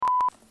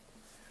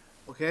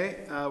Okay,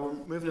 we're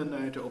moving in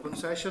now to open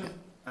session.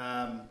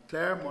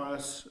 Claire,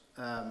 Morris,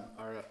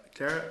 or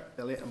Claire,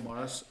 Billy, and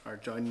Morris are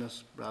joining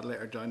us. Bradley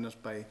are joining us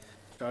by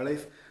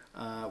Starleaf.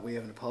 We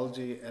have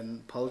apologies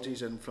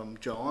in from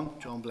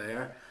John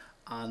Blair,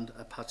 and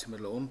Patsy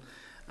Malone.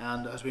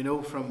 And as we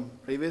know from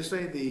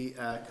previously, the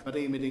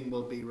committee meeting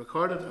will be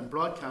recorded and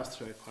broadcast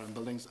throughout Parliament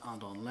buildings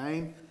and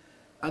online.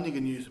 And you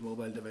can use the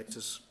mobile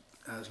devices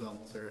as long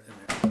as they're in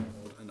airplane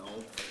mode and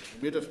all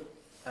muted.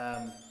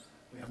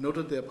 We have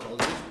noted the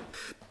apologies.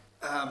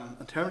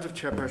 In terms of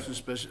chairperson's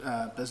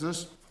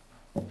business,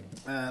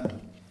 I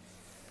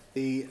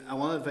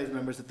want to advise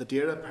members that the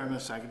DAERA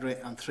Permanent Secretary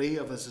and three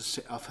of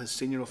his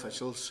senior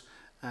officials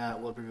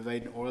will be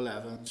providing oral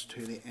evidence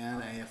to the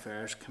NI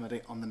Affairs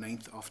Committee on the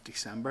 9th of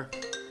December.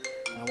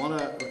 And I want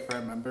to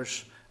refer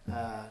members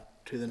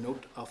to the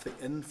note of the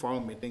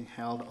informal meeting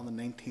held on the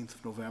 19th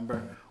of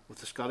November with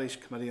the Scottish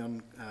Committee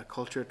on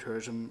Culture,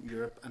 Tourism,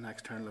 Europe and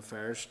External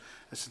Affairs.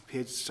 It's on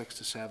page 6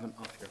 to 7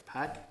 of your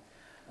pack.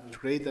 It was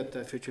agreed that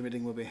a future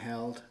meeting will be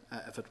held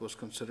if it was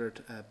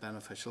considered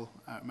beneficial.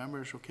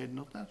 Members, okay to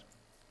note that?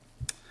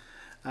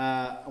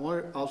 I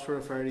want to also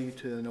refer you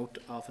to the note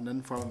of an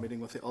informal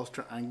meeting with the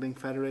Ulster Angling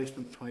Federation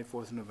on the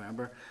 24th of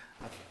November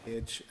at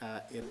page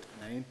 8 to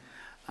 9.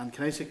 And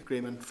can I seek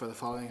agreement for the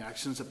following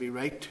actions? That we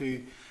write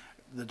to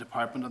the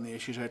department on the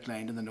issues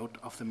outlined in the note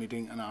of the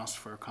meeting and ask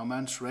for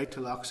comments. Write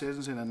to Lochs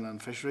Agency and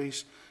Inland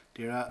Fisheries.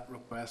 DAERA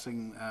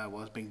requesting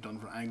was being done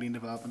for angling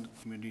development,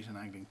 communities and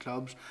angling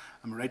clubs.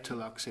 And write to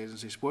Lochs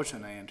Agency, Sports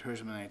and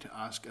Tourism to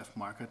ask if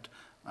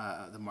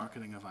the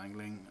marketing of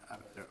angling,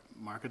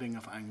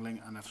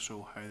 and if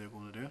so, how they're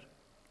going to do it.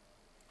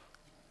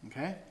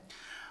 Okay.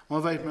 I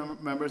want to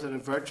invite members that a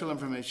virtual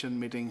information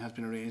meeting has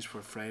been arranged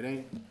for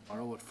Friday,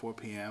 tomorrow at 4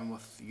 p.m.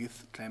 with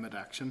Youth Climate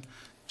Action.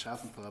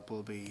 Myself and Philip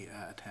will be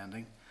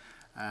attending.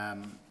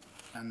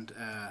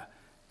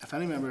 If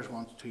any members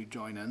want to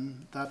join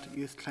in that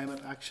Youth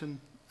Climate Action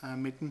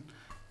meeting,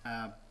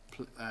 and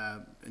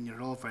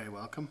you're all very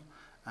welcome,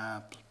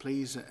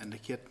 please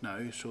indicate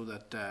now so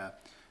that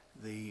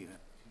they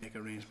make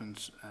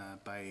arrangements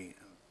by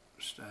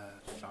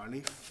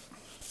Starleaf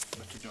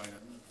to join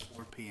at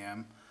 4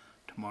 p.m.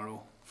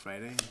 tomorrow,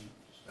 Friday.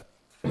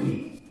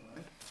 Okay.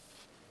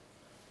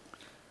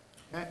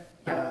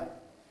 Yeah.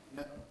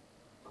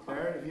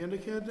 Claire, have you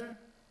indicated there?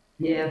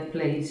 Yeah,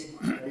 please.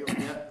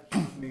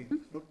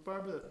 Note,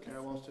 Barbara, that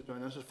Claire wants to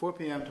join us at 4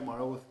 p.m.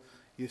 tomorrow with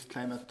Youth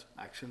Climate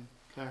Action.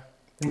 Claire?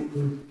 Thank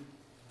you.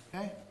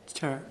 Okay.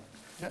 Chair,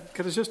 Yeah.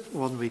 could I just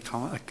one wee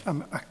comment?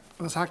 I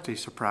was actually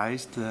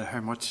surprised how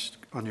much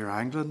on your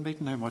angling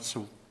meeting, how much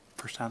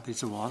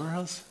percentage of water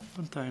has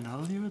went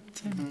downhill. You would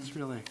say it's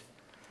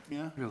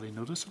really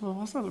noticeable,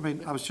 wasn't it? I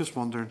mean, I was just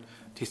wondering,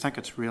 do you think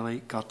it's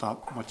really got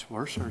that much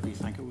worse, or do you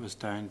think it was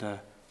down to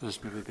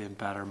this maybe being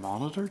better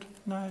monitored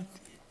now?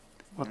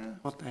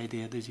 What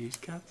idea did you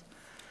get?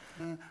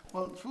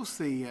 Well, I suppose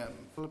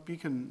Philip,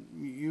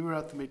 you were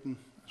at the meeting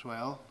as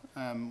well.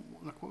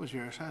 What was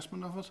your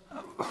assessment of it?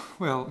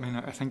 Well, I mean,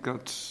 I think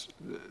that's.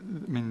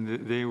 I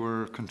mean, they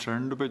were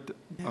concerned about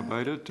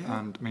it,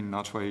 and I mean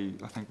that's why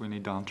I think we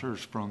need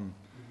answers from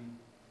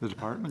the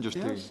department just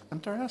to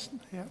Interesting.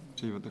 Yeah.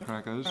 see what the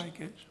crack is. Very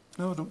good.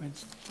 No, I don't mean.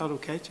 Is that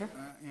okay, Chair?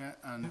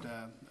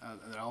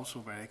 They're also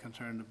very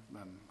concerned,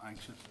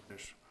 anxious that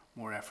there's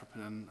more effort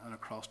put in an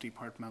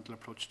across-departmental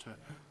approach to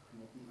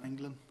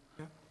England.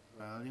 Yeah.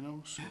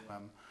 Well, so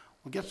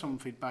we'll get some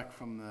feedback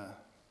from the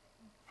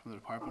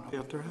department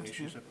of the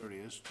issues that were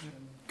raised. Yeah.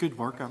 Good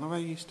work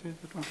anyway, you two.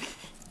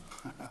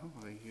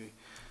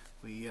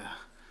 We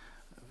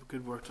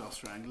good work to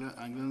Ulster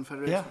Angling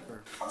Federation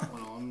for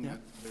going on. Yeah.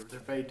 They're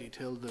very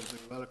detailed. They're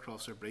well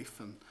across their brief,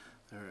 and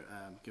they're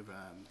give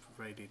a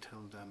very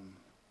detailed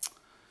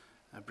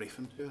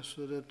briefing to us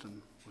with it,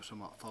 and with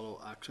some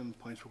follow action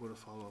points we're going to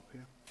follow up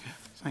here.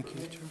 Thank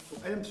you, Chair.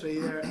 Item 3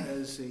 there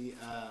is the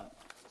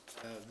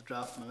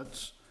draft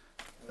minutes,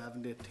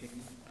 11 to 18.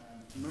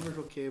 Members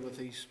okay with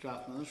these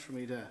draft minutes for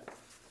me to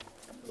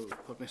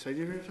put my side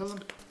here, tell them?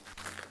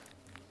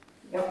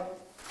 Yep.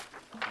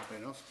 Fair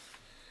enough.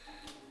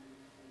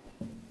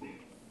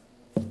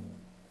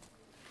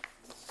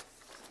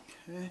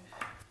 Okay.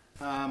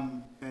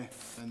 And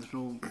there's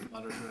no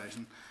matters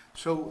arising.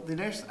 So the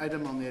next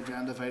item on the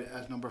agenda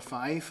is number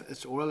 5.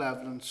 It's oral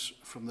evidence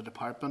from the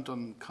Department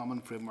on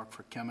Common Framework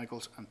for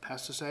Chemicals and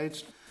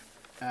Pesticides.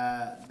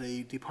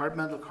 The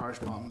departmental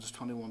correspondence is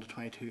 21 to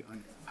 22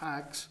 on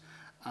packs,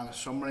 and a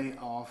summary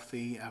of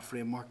the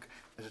framework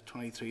is at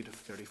 23 to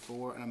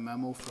 34, and a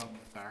memo from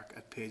Clark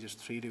at pages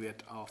 3 to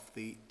 8 of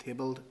the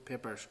tabled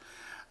papers.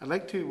 I'd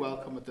like to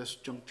welcome at this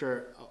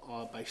juncture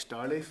by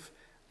Starleaf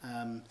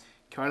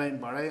Caroline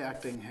Barry,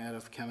 Acting Head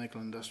of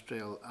Chemical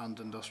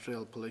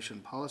Industrial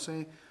Pollution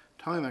Policy,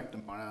 Tommy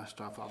McNamara,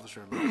 Staff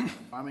Officer,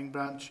 Farming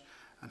Branch,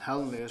 and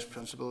Helen Lewis,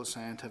 Principal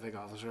Scientific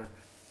Officer,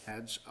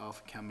 Heads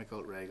of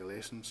Chemical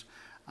Regulations.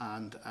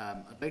 And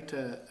I'd like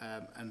to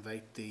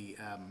invite the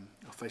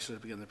officials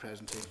to begin the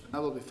presentation.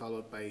 That will be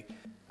followed by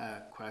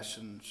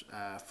questions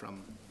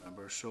from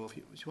members. So if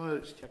you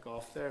want to kick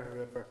off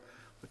there,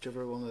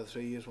 whichever one of the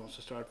three wants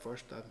to start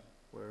first,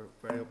 you're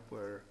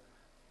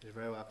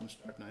very welcome to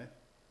start now.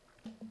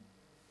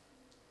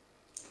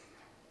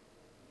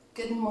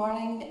 Good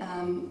morning,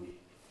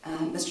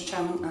 Mr.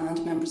 Chairman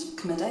and members of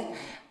the committee.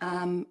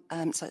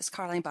 So it's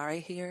Caroline Barry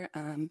here.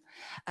 I'm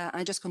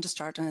just going to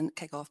start and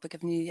kick off by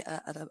giving you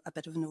a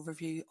bit of an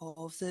overview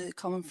of the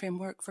Common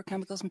Framework for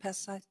Chemicals and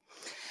Pesticides.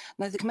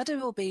 Now, the committee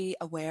will be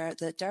aware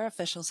that DERA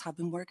officials have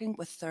been working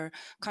with their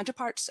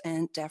counterparts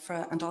in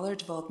DEFRA and other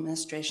devolved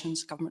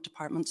administrations, government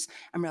departments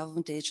and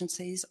relevant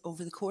agencies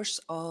over the course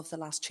of the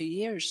last 2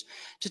 years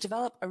to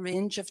develop a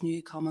range of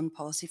new common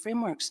policy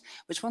frameworks,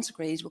 which once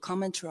agreed will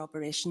come into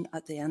operation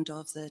at the end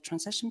of the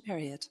transition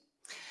period.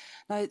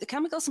 Now, the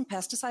Chemicals and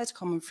Pesticides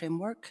Common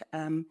Framework,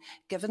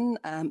 given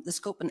the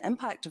scope and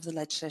impact of the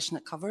legislation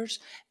it covers,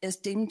 is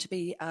deemed to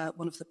be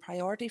one of the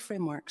priority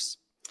frameworks.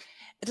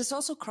 It is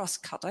also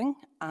cross-cutting,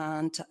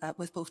 and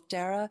with both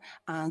DERA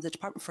and the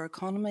Department for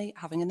Economy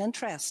having an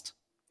interest.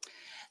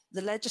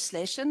 The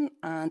legislation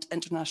and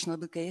international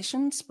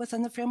obligations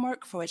within the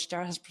framework for which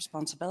DERA has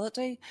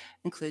responsibility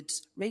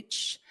includes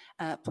REACH,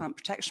 plant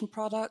protection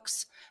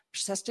products,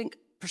 persistent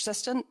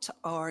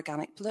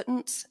organic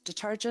pollutants,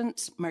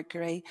 detergents,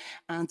 mercury,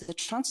 and the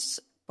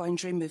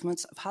transboundary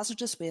movements of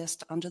hazardous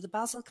waste under the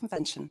Basel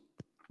Convention.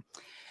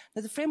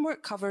 Now, the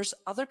framework covers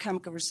other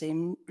chemical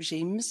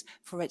regimes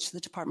for which the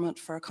Department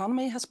for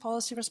Economy has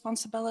policy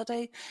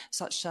responsibility,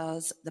 such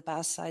as the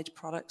biocide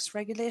products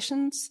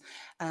regulations,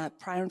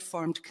 prior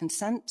informed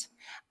consent,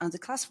 and the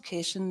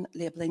classification,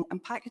 labelling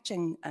and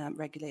packaging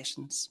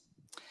regulations.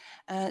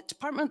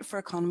 Department for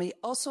Economy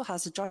also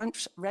has a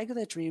joint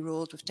regulatory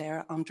role with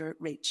DERA under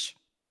REACH.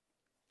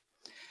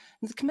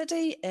 The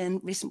committee in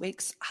recent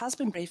weeks has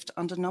been briefed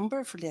on a number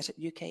of related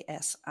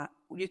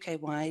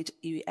UK-wide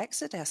EU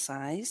exit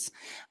SIs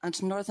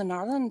and Northern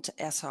Ireland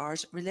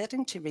SRs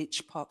relating to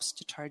REACH, POPs,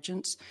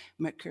 detergents,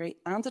 mercury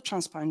and the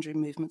transboundary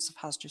movements of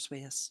hazardous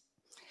waste.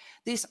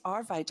 These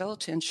are vital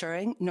to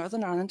ensuring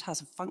Northern Ireland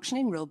has a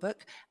functioning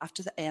rulebook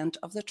after the end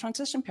of the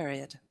transition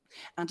period,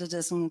 and it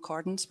is in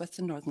accordance with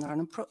the Northern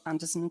Ireland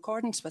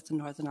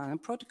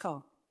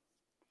Protocol.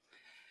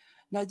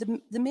 Now,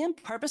 the main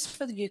purpose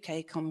for the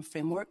UK Common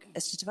Framework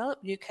is to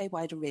develop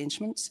UK-wide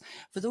arrangements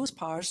for those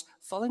powers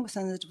falling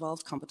within the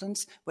devolved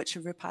competence which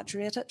are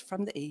repatriated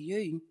from the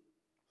EU.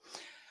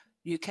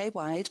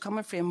 UK-wide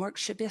Common Framework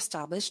should be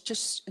established to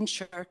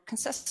ensure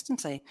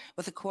consistency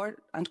with the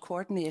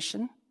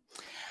coordination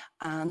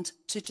and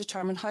to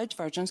determine how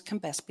divergence can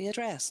best be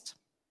addressed.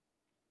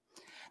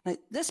 Now,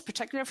 this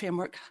particular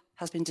framework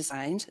has been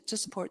designed to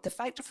support the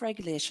effective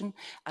regulation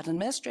and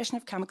administration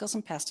of chemicals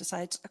and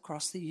pesticides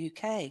across the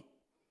UK,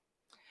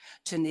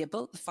 to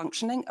enable the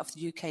functioning of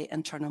the UK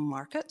internal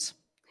market,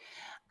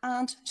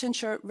 and to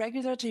ensure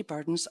regulatory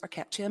burdens are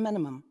kept to a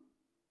minimum.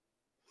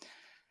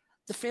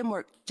 The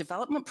framework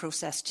development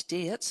process to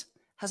date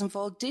has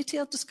involved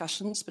detailed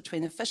discussions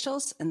between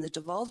officials in the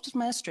devolved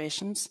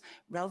administrations,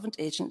 relevant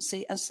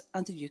agencies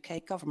and the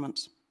UK government.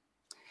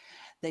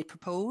 They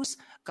propose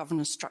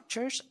governance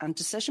structures and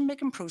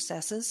decision-making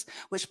processes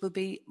which will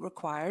be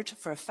required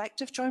for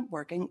effective joint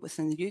working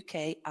within the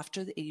UK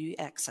after the EU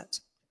exit.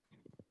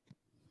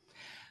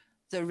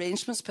 The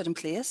arrangements put in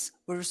place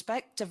will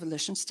respect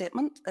devolution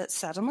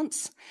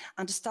settlements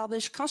and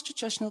establish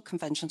constitutional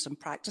conventions and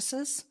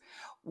practices,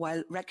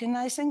 while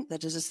recognising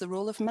that it is the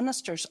role of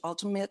ministers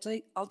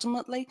ultimately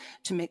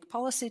to make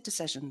policy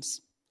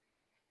decisions.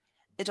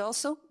 It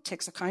also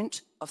takes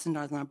account of the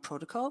Northern Ireland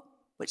Protocol,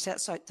 which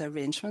sets out the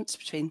arrangements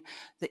between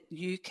the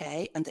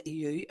UK and the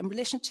EU in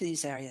relation to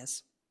these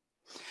areas,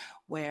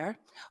 where,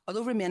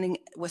 although remaining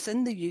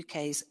within the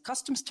UK's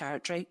customs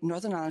territory,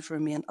 Northern Ireland will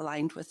remain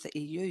aligned with the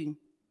EU.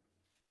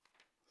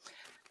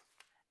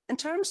 In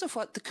terms of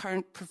what the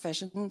current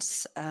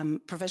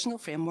provisional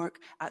framework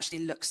actually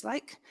looks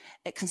like,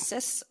 it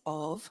consists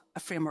of a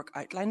framework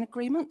outline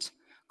agreement,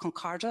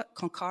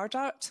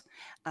 concordat,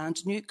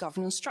 and new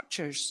governance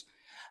structures,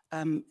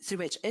 through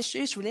which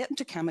issues relating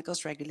to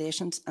chemicals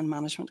regulations and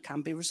management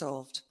can be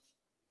resolved.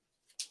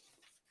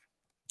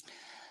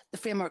 The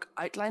Framework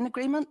Outline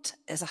Agreement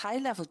is a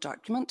high-level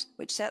document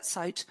which sets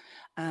out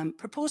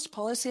proposed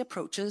policy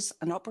approaches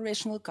and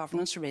operational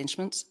governance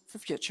arrangements for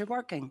future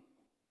working.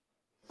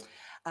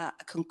 A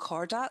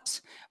concordat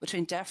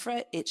between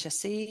DEFRA,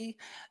 HSE,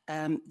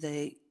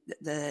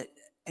 the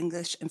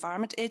English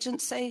Environment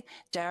Agency,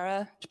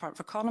 DERA, Department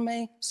for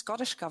Economy,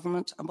 Scottish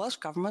Government and Welsh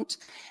Government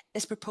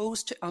is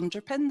proposed to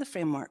underpin the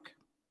framework.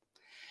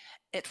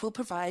 It will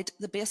provide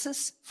the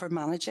basis for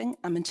managing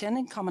and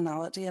maintaining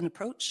commonality in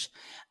approach,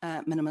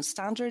 minimum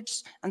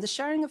standards and the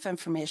sharing of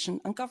information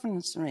and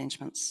governance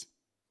arrangements.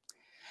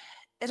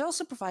 It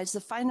also provides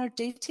the finer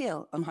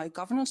detail on how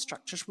governance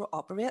structures will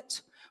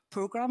operate,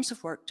 programmes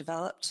of work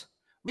developed,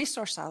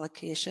 resource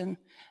allocation,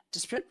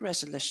 dispute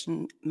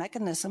resolution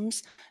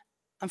mechanisms,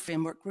 and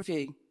framework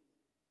review.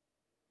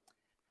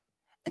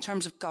 In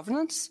terms of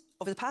governance,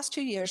 over the past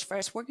 2 years,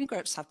 various working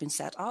groups have been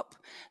set up,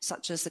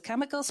 such as the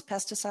Chemicals,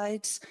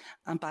 Pesticides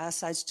and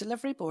Biocides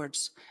Delivery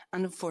Boards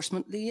and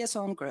Enforcement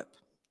Liaison Group,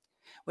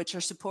 which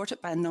are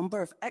supported by a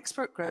number of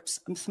expert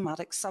groups and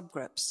thematic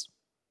subgroups.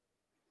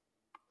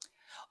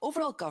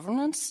 Overall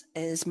governance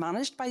is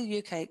managed by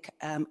the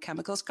UK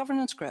Chemicals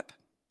Governance Group.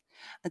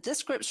 And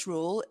this group's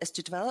role is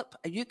to develop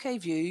a UK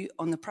view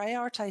on the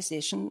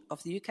prioritisation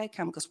of the UK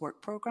Chemicals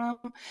Work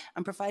Programme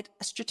and provide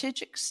a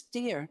strategic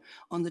steer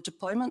on the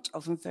deployment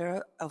of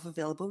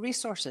available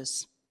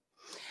resources.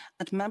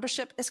 And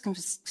membership is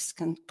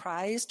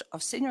comprised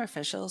of senior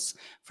officials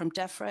from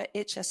DEFRA,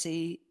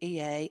 HSE,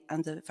 EA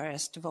and the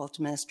various devolved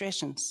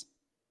administrations.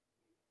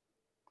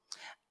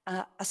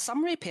 A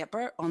summary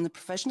paper on the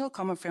Provisional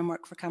Common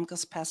Framework for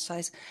Chemicals and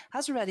Pesticides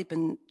has already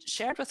been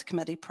shared with the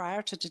committee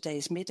prior to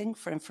today's meeting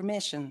for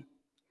information.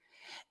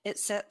 It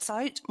sets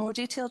out more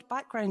detailed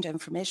background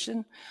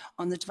information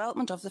on the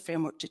development of the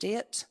framework to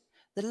date,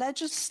 the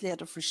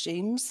legislative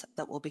regimes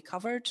that will be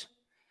covered,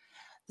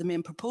 the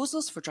main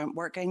proposals for joint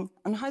working,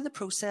 and how the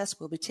process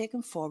will be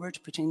taken forward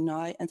between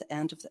now and the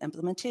end of the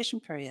implementation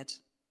period.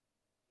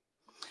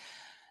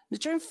 Now,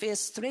 during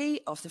phase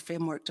 3 of the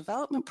framework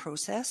development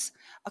process,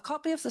 a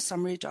copy of the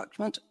summary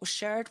document was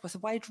shared with a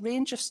wide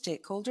range of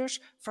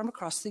stakeholders from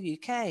across the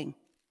UK.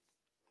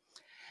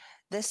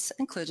 This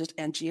included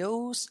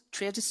NGOs,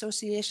 trade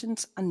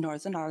associations and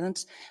Northern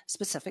Ireland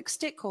specific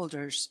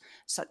stakeholders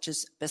such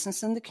as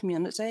Business in the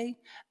Community,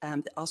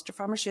 the Ulster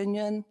Farmers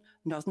Union,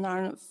 Northern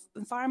Ireland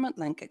Environment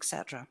Link,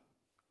 etc.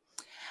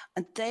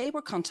 And they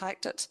were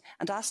contacted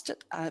and asked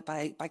it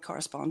by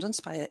correspondence,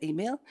 by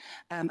email,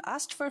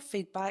 asked for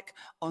feedback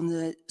on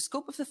the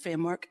scope of the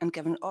framework and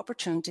given an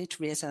opportunity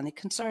to raise any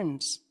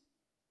concerns.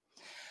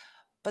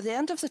 By the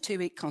end of the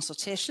 2-week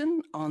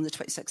consultation on the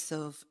 26th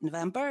of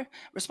November,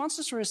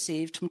 responses were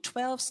received from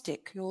 12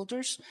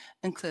 stakeholders,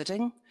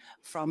 including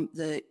from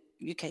the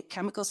UK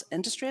Chemicals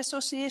Industry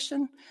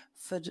Association,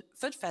 Food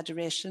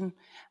Federation,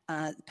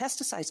 the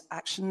Pesticides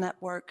Action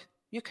Network,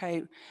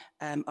 UK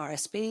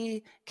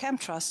RSB,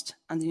 ChemTrust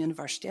and the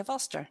University of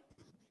Ulster.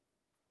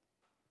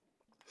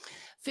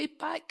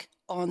 Feedback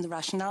on the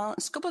rationale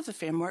and scope of the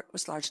framework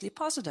was largely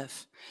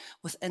positive,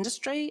 with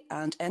industry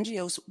and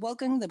NGOs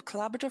welcoming the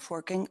collaborative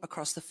working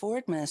across the 4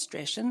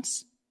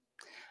 administrations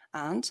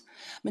and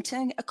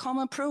maintaining a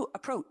common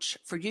approach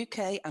for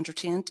UK and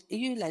retained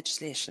EU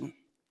legislation.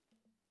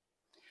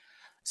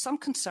 Some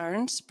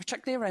concerns,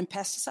 particularly around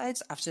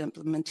pesticides after the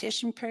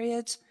implementation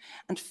period,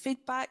 and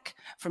feedback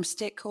from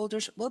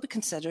stakeholders will be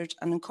considered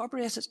and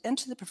incorporated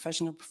into the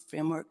provisional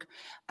framework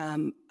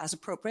as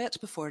appropriate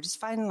before it is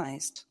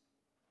finalised.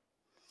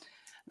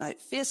 Now,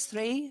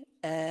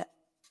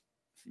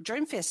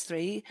 during phase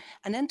 3,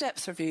 an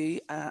in-depth review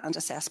and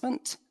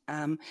assessment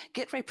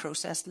gateway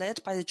process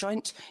led by the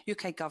joint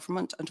UK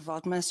Government and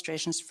Devolved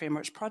Administrations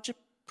Frameworks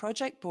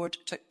Project Board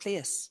took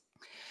place.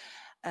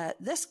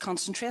 This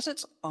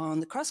concentrated on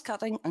the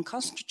cross-cutting and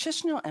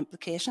constitutional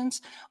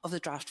implications of the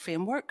draft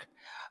framework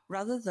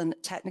rather than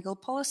technical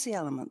policy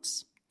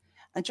elements.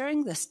 And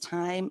during this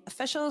time,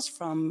 officials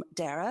from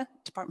DERA,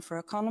 Department for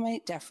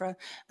Economy, DEFRA,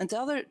 and the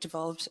other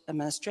devolved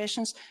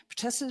administrations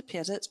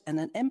participated in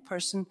an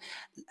in-person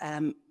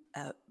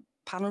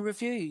panel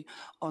review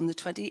on the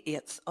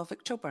 28th of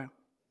October.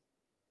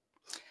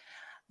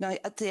 Now,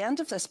 at the end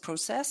of this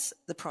process,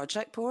 the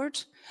project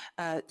board,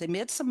 they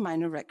made some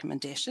minor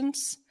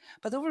recommendations,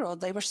 but overall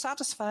they were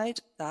satisfied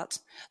that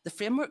the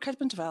framework had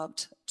been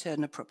developed to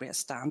an appropriate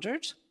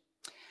standard.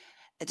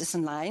 It is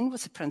in line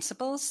with the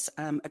principles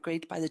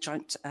agreed by the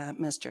Joint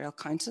Ministerial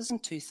Councils in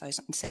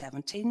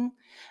 2017,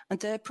 and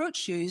the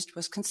approach used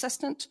was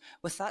consistent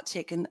with that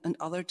taken in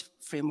other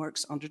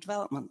frameworks under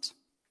development.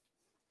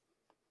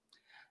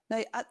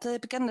 Now, at the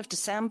beginning of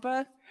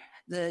December,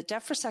 the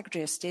DEFRA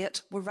Secretary of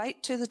State will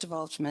write to the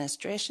devolved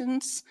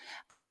administrations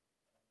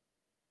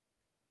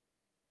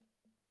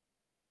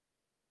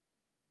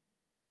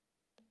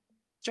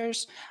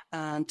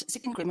and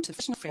seeking agreement to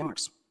provisional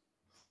frameworks.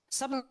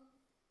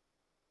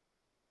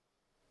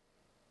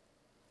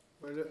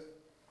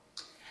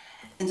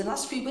 In the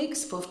last few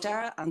weeks, both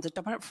DERA and the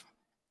Department...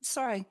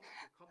 Sorry.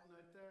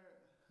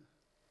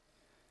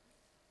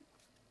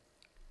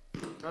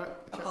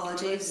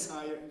 Apologies.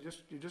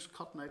 You're just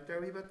cutting out there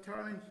a wee bit,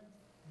 Caroline.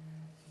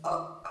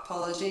 Oh,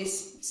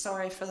 apologies.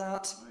 Sorry for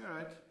that. Oh, you're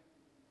right.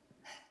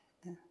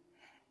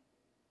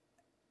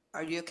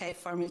 Are you okay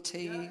for me to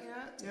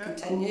yeah.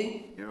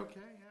 continue? You're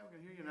okay. Yeah, we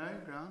can hear you now.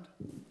 Grand.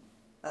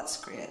 That's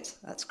great.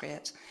 That's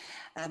great.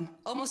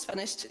 Almost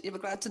finished. You'll be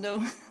glad to know.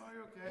 Oh,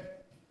 you're okay.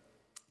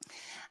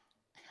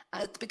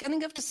 At the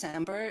beginning of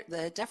December,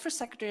 the DEFRA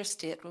Secretary of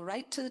State will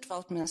write to the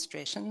devolved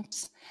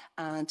administrations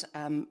and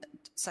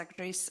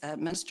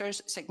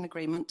ministers seeking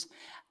agreement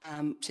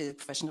to the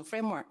provisional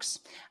frameworks.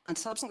 And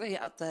subsequently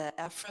at the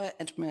EFRA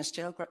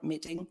Interministerial Group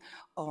meeting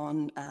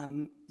on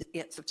the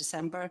 8th of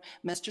December,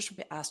 ministers will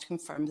be asked to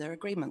confirm their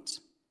agreement.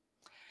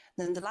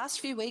 Then in the last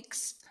few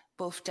weeks,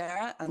 both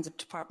DERA and the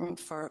Department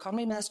for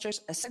Economy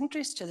ministers as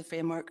signatories to the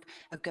framework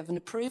have given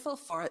approval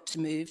for it to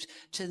move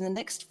to the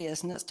next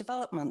phase in its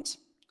development.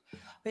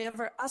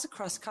 However, as a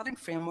cross-cutting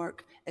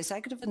framework,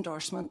 executive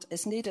endorsement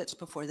is needed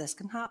before this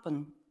can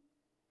happen.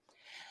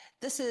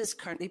 This is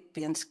currently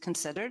being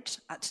considered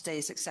at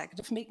today's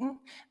executive meeting,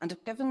 and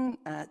if given,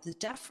 the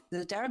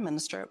DAERA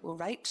Minister will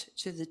write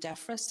to the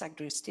DEFRA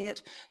Secretary of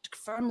State to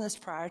confirm this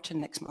prior to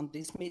next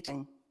Monday's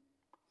meeting.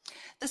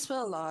 This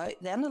will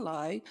then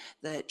allow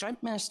the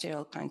Joint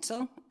Ministerial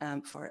Council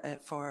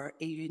for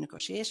EU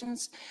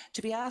negotiations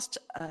to be asked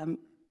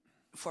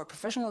for a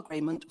provisional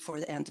agreement for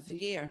the end of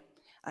the year,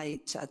 i.e.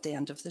 at the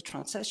end of the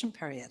transition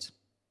period.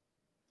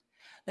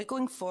 Now,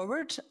 going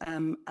forward,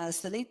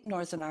 as the lead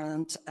Northern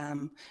Ireland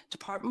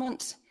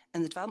department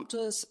in the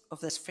development of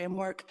this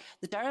framework,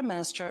 the DAERA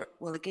Minister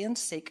will again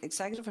seek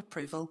executive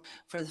approval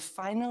for the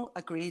final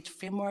agreed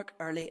framework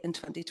early in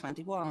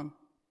 2021.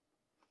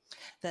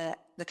 The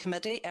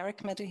committee, ERA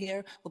committee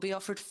here, will be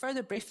offered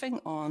further briefing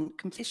on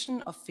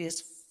completion of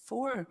phase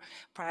 4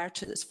 prior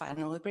to this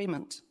final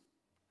agreement.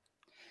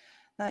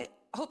 Now,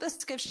 I hope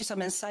this gives you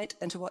some insight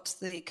into what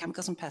the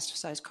Chemicals and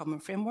Pesticides Common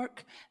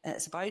Framework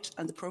is about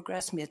and the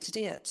progress made to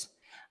date.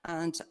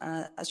 And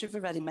as you've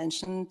already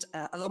mentioned,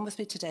 along with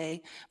me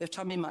today, we have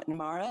Tommy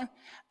McNamara,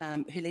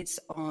 who leads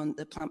on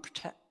the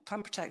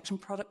plant protection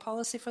product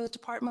policy for the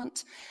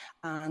department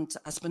and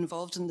has been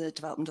involved in the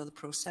development of the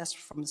process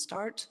from the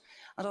start.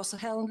 And also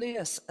Helen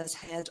Lewis as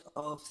head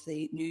of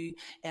the new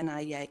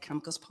NIEA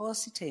Chemicals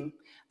Policy Team,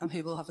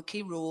 who will have a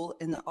key role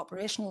in the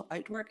operational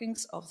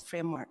outworkings of the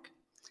framework.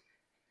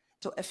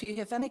 So if you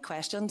have any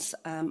questions,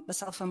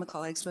 myself and my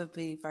colleagues would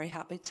be very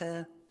happy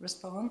to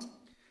respond.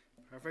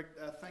 Perfect.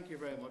 Thank you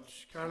very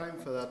much, Caroline,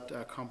 for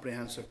that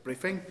comprehensive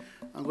briefing.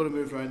 I'm going to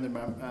move around the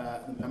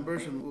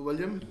members, and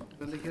William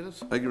indicated.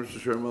 Thank you,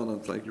 Mr. Chairman,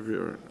 and thank you for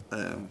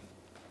your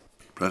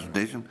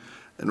presentation.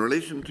 In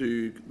relation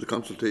to the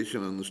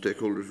consultation and the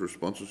stakeholders'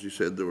 responses, you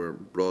said they were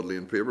broadly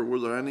in favour. Were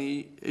there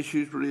any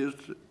issues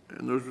raised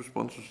in those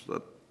responses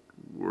that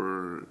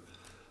were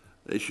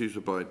issues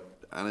about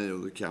any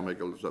of the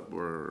chemicals that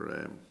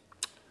were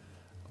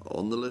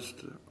on the list?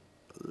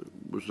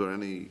 Was there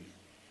any?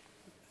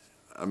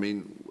 I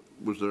mean,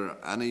 was there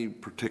any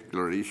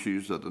particular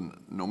issues that a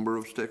number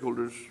of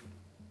stakeholders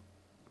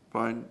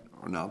found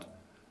or not?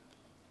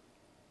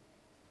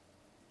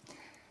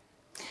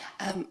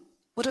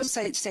 What I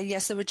would say,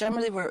 yes, they were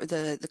generally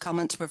the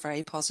comments were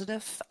very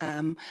positive.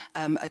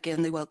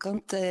 Again, they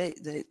welcomed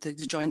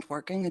the joint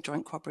working, the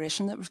joint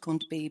cooperation that was going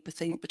to be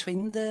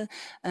between the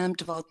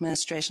devolved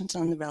administrations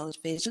and the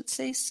relative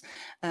agencies.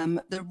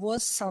 There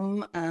was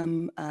some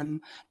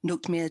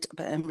note made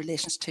in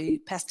relation to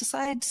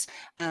pesticides,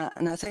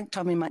 and I think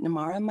Tommy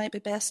McNamara might be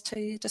best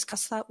to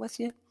discuss that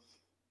with you.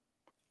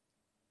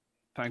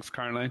 Thanks,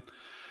 Caroline.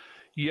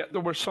 Yeah,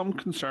 there were some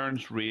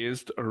concerns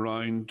raised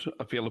around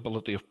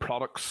availability of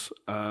products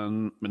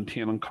and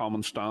maintaining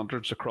common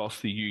standards across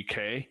the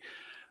UK.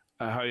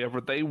 However,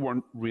 they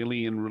weren't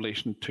really in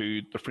relation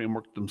to the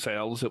framework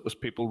themselves. It was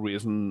people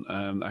raising,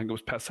 I think it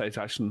was Pesticides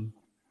Action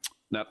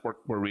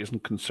Network were raising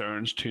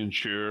concerns to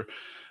ensure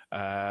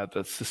that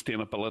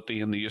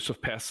sustainability and the use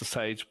of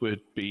pesticides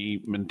would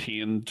be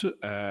maintained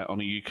on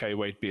a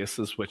UK-wide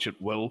basis, which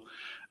it will,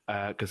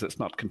 because it's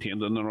not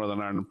contained in the Northern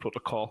Ireland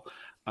Protocol.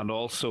 And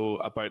also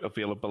about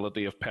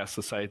availability of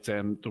pesticides,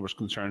 and there was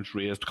concerns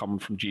raised coming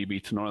from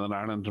GB to Northern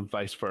Ireland and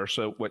vice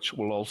versa, which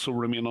will also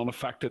remain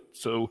unaffected.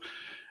 So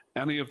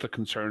any of the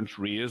concerns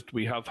raised,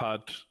 we have had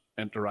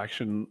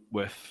interaction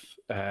with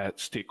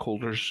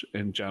stakeholders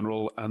in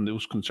general, and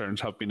those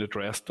concerns have been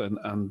addressed,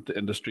 and the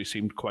industry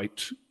seemed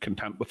quite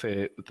content with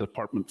the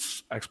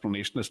department's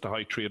explanation as to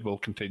how trade will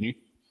continue.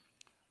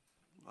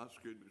 That's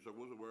good, because I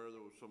was aware there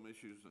were some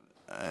issues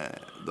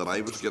that I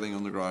was getting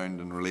on the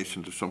ground in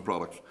relation to some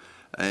products.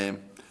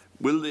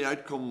 Will the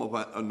outcome of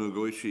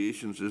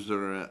negotiations, is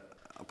there a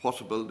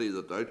possibility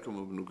that the outcome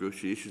of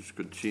negotiations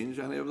could change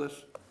any of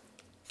this?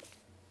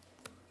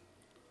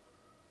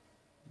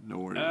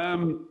 No.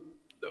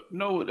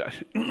 No.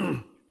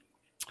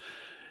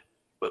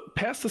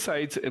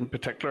 Pesticides in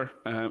particular,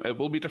 it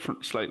will be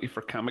different slightly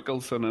for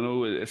chemicals, and I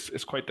know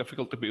it's quite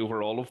difficult to be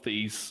over all of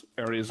these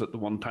areas at the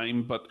one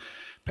time, but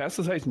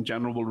pesticides in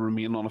general will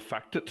remain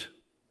unaffected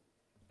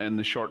in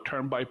the short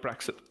term by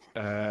Brexit.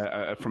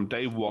 From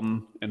day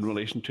one, in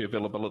relation to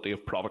availability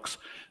of products,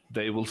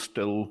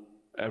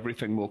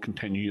 everything will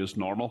continue as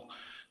normal.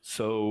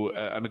 So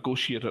a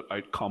negotiated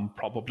outcome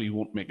probably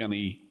won't make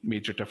any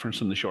major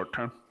difference in the short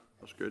term.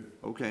 That's good.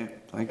 Okay,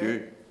 thank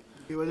you.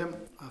 Thank you, William.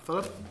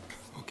 Philip?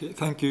 Okay,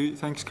 thank you.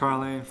 Thanks,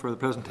 Caroline, for the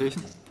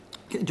presentation.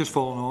 Just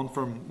following on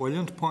from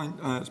William's point,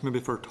 it's maybe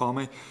for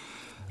Tommy.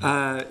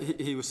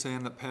 He was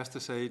saying that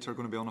pesticides are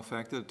going to be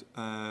unaffected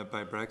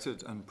by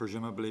Brexit and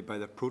presumably by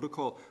the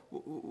protocol.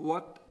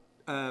 What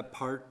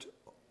part,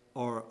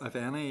 or if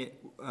any,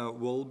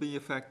 will be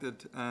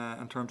affected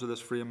in terms of this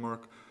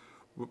framework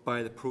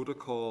by the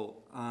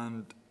protocol?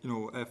 And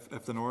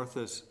if the North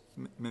is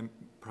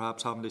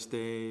perhaps having to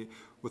stay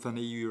within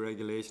EU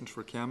regulations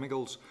for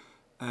chemicals,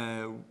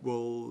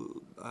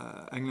 will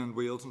England,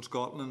 Wales, and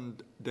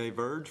Scotland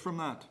diverge from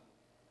that?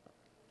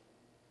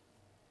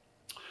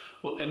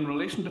 Well, in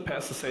relation to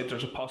pesticides,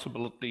 there's a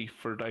possibility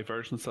for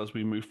divergence as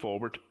we move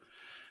forward,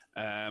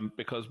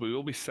 because we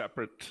will be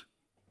separate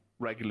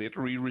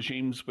regulatory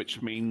regimes,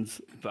 which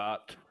means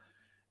that,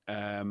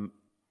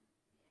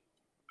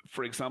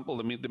 for example,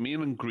 the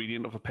main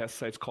ingredient of a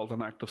pesticide is called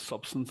an active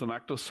substance, and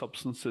active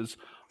substances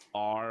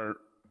are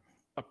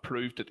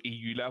approved at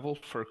EU level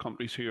for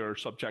countries who are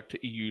subject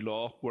to EU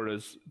law,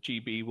 whereas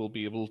GB will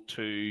be able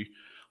to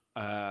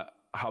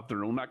have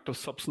their own active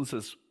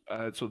substances.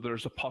 So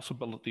there's a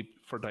possibility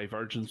for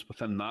divergence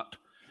within that.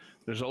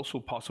 There's also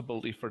a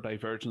possibility for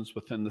divergence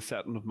within the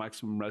setting of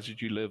maximum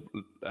residue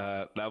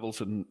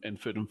levels in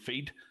food and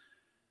feed,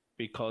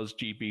 because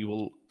GB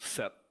will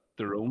set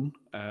their own,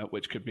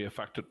 which could be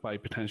affected by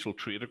potential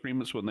trade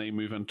agreements when they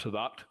move into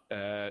that.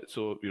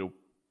 So, you know,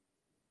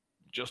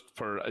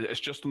 it's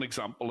just an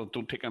example, and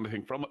don't take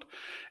anything from it.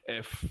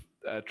 If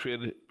a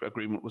trade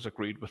agreement was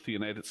agreed with the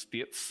United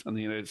States and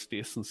the United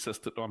States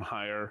insisted on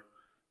higher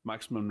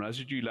maximum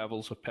residue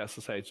levels of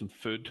pesticides in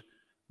food,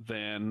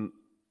 then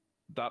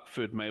that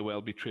food may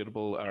well be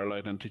tradable or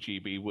allowed into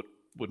GB,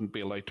 wouldn't be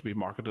allowed to be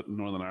marketed in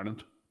Northern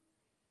Ireland.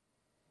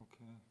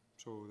 Okay,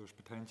 so there's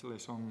potentially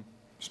some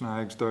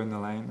snags down the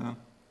line then?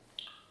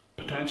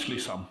 Potentially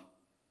some.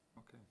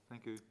 Okay,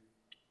 thank you.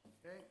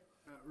 Okay,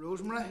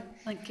 Rosemary?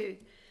 Thank you.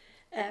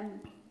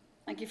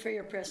 Thank you for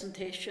your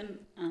presentation,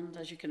 and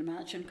as you can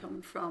imagine,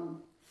 coming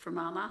from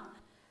Fermanagh,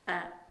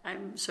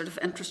 I'm sort of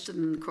interested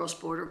in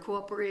cross-border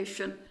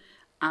cooperation,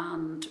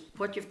 and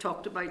what you've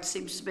talked about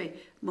seems to be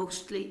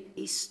mostly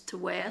east to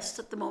west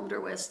at the moment,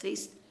 or west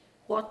east.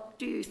 What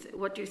do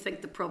you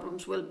think the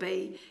problems will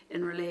be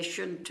in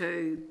relation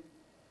to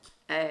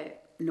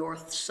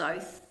north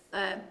south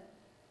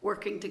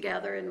working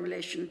together in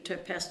relation to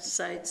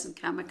pesticides and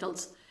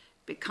chemicals,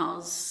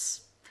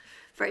 because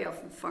very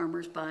often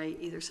farmers buy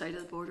either side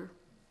of the border?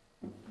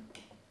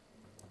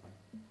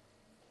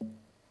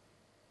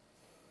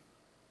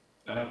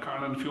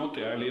 Caroline, if you want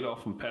to, I'll lead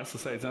off on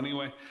pesticides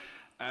anyway.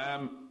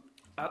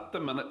 At the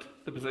minute,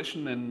 the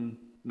position in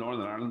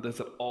Northern Ireland is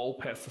that all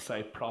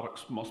pesticide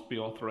products must be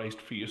authorised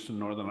for use in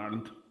Northern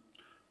Ireland.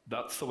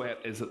 That's the way it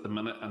is at the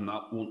minute, and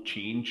that won't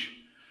change.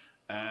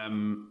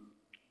 However,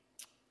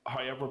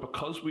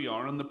 because we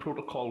are in the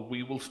protocol,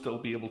 we will still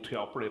be able to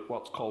operate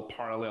what's called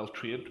parallel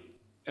trade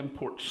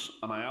imports.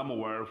 And I am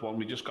aware of one,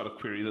 we just got a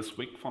query this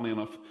week, funny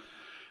enough,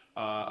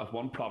 of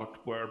one product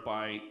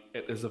whereby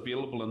it is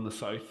available in the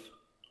south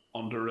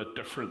under a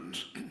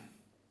different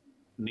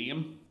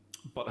name,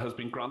 but has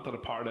been granted a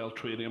parallel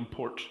trade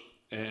import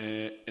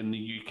in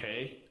the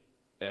UK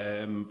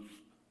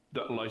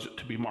that allows it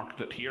to be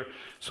marketed here.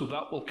 So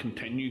that will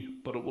continue,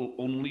 but it will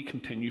only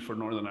continue for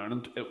Northern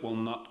Ireland. It will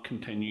not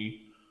continue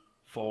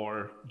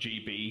for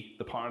GB.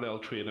 The parallel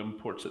trade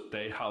imports that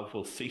they have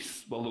will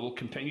cease. Well, they will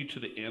continue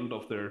to the end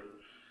of their,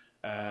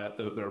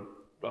 they're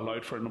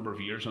allowed for a number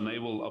of years, and they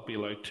will be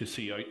allowed to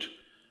see out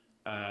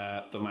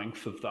the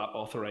length of that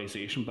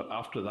authorisation, but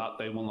after that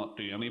they will not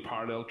do any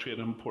parallel trade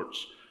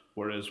imports,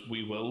 whereas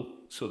we will.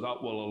 So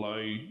that will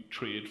allow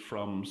trade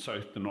from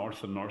south to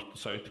north and north to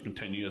south to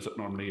continue as it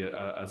normally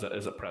as it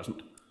is at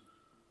present.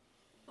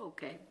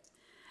 Okay.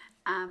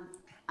 And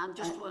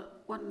just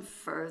one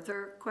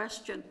further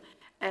question.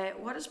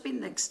 What has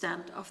been the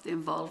extent of the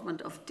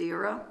involvement of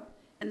DAERA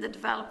in the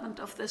development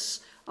of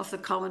the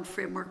common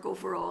framework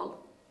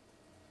overall?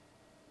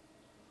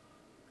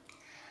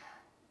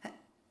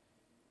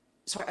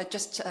 Sorry, I'd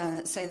just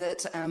say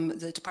that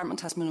the department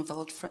has been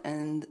involved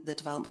in the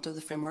development of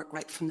the framework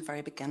right from the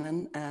very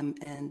beginning,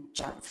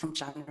 from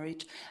January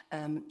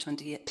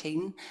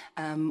 2018.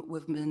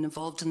 We've been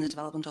involved in the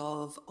development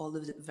of all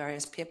of the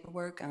various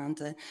paperwork and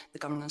the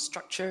governance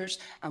structures,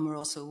 and we're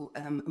also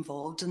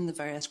involved in the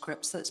various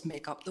groups that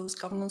make up those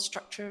governance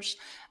structures.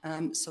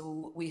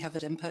 So we have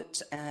an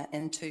input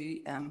into,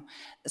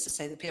 as I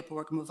say, the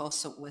paperwork, and we've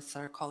also, with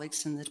our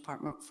colleagues in the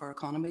Department for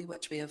Economy,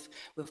 which we've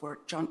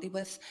worked jointly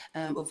with,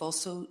 we've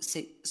also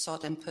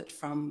sought input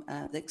from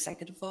the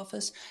Executive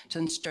Office to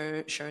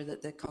ensure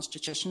that the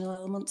constitutional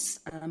elements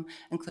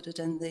included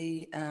in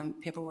the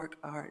paperwork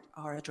are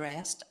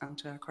addressed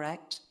and are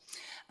correct.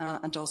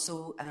 And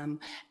also,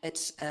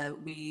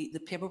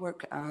 the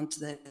paperwork and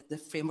the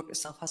framework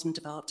itself has been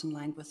developed in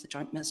line with the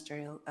Joint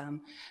Ministerial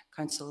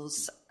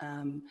Council's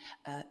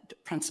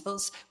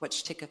principles,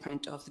 which take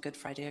account of the Good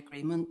Friday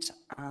Agreement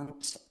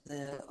and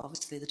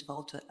obviously the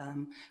devolved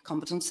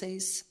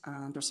competencies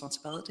and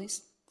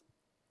responsibilities.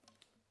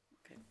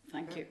 Okay,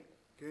 thank you.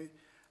 Okay.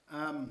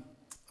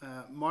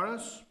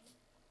 Morris?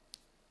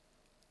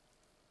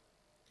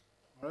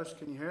 Morris,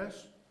 can you hear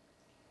us?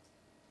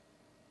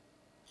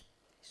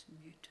 He's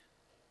mute.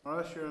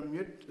 Morris, you're on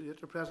mute. You have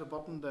to press a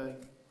button to...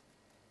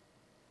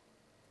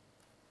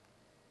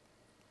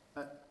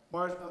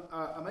 Morris,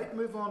 I might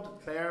move on to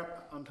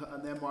Claire and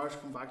then Morris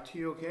come back to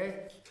you,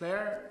 okay?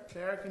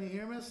 Claire, can you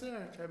hear me,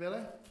 sir? Claire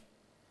Bailey?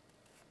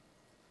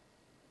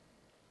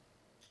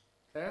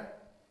 Claire?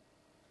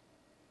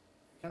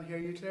 Can't hear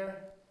you,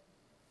 Claire.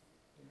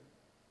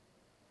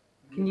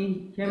 Can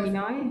you hear me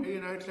now? Hear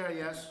you now, Claire?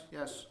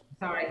 Yes.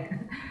 Sorry,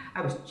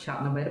 I was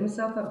chatting about it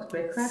myself. That was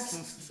great crack.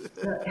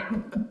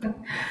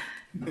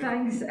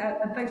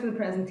 Thanks for the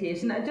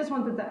presentation. I just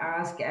wanted to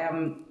ask,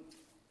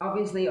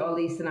 obviously all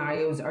these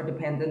scenarios are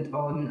dependent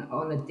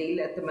on a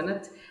deal at the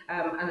minute,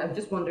 and I'm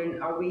just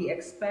wondering, are we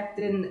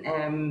expecting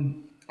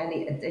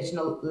any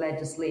additional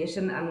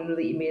legislation? And I know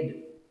that you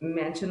made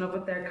mention of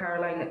it there,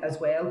 Caroline, as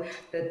well,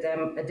 that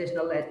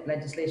additional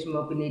legislation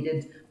will be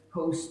needed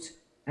post.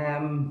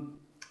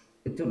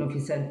 I don't know if you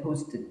said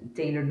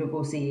post-dealer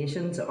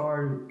negotiations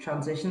or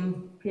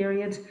transition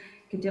period.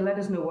 Could you let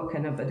us know what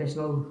kind of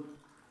additional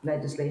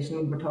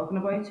legislation we're talking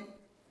about?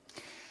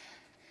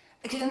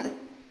 Again,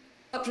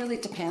 it really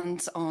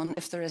depends on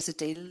if there is a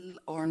deal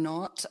or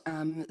not.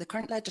 The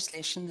current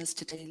legislation is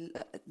to deal,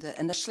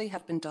 initially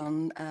have been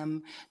done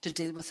to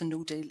deal with the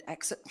no-deal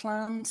exit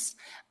plans,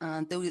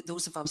 and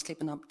those have obviously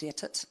been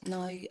updated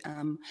now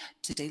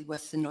to deal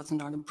with the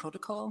Northern Ireland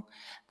Protocol.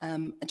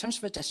 In terms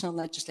of additional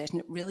legislation,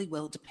 it really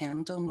will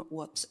depend on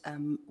what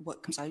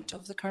comes out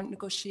of the current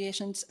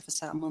negotiations, if a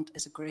settlement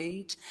is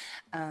agreed.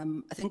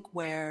 I think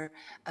where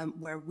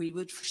we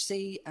would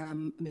foresee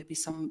maybe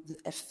some,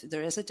 if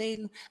there is a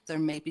deal, there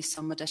may be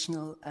some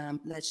additional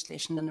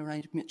legislation in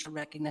around mutual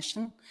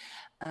recognition.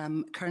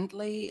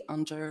 Currently,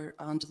 under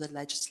the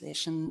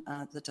legislation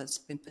that has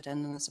been put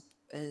in and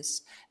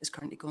is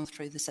currently going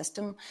through the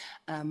system,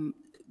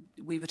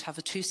 we would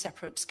have two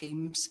separate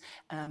schemes.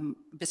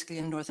 Basically,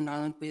 in Northern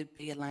Ireland, we would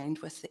be aligned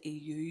with the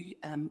EU,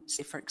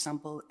 say, for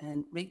example,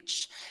 in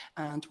REACH,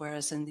 and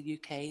whereas in the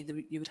UK,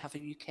 you would have a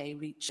UK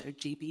REACH or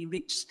GB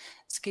REACH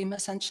scheme,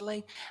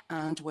 essentially,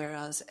 and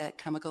whereas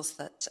chemicals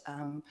that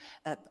and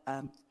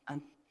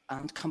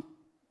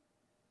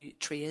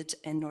trade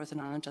in Northern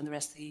Ireland and the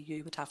rest of the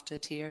EU would have to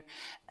adhere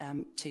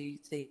to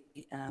the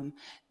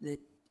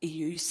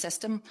EU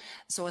system.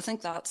 So I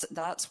think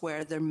that's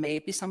where there may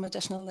be some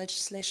additional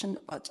legislation,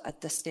 but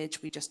at this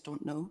stage we just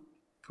don't know.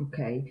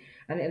 Okay,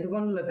 and I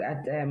want to look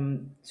at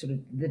sort of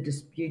the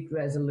dispute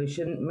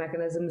resolution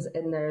mechanisms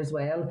in there as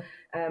well.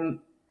 And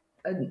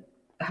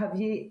have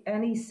you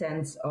any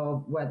sense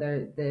of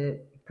whether the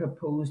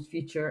proposed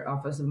future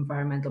Office of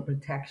Environmental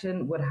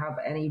Protection would have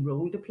any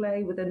role to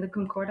play within the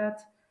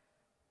Concordat?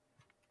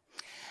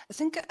 I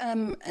think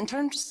in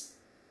terms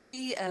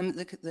of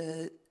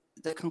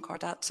the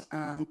Concordat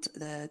and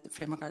the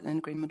Framework Outline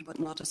Agreement, but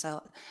not as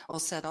all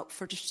set up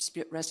for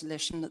dispute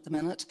resolution at the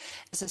minute,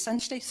 is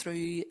essentially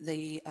through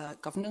the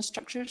governance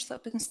structures that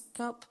have been set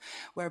up,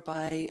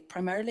 whereby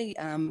primarily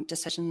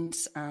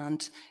decisions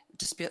and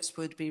disputes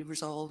would be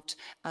resolved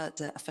at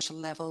the official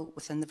level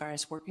within the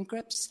various working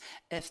groups.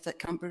 If that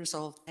can't be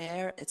resolved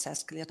there, it's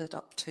escalated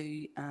up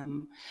to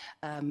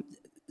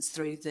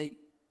through the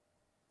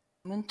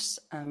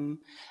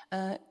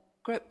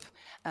group,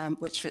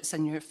 which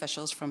senior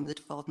officials from the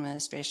devolved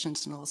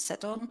administrations and all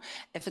sit on.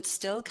 If it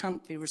still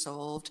can't be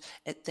resolved,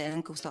 it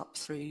then goes up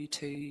through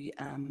to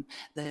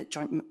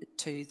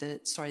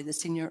the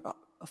senior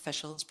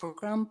officials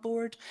programme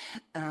board,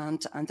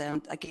 and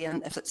then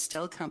again, if it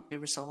still can't be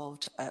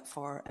resolved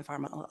for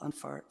environmental and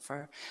for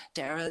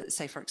DAERA,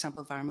 say for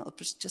example environmental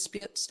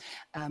disputes,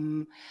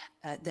 then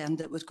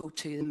that would go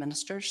to the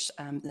ministers,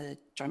 the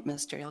Joint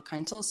Ministerial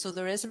Council. So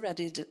there is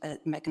already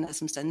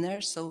mechanisms in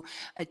there. So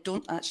I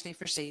don't actually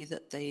foresee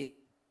that the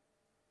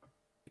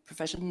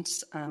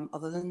provisions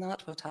other than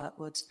that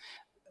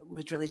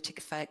would really take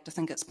effect. I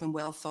think it's been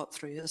well thought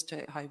through as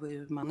to how we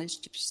would manage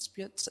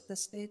disputes at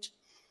this stage.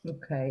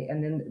 Okay,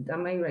 and then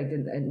am I right,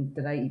 and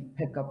did I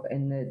pick up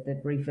in the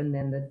briefing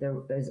then that there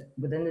is,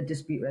 within the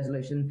dispute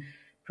resolution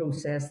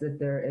process, that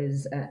there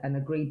is an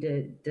agreed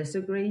to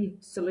disagree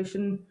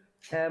solution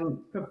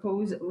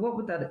proposed? What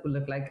would that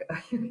look like?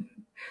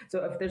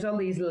 So if there's all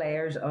these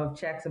layers of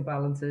checks and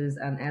balances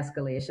and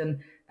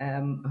escalation,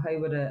 how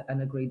would an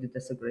agreed to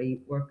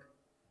disagree work?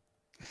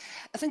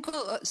 I think,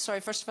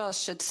 first of all, I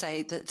should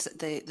say that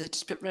the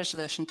dispute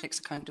resolution takes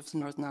account of the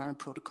Northern Ireland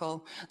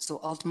Protocol.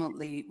 So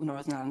ultimately,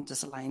 Northern Ireland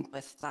is aligned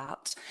with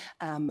that.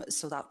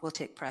 So that will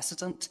take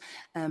precedent.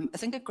 I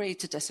think agree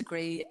to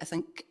disagree. I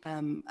think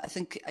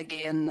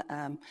again,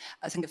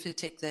 I think if you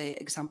take the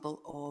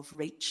example of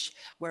REACH,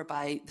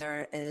 whereby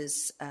there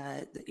is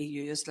the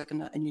EU is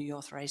looking at a new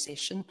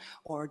authorisation,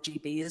 or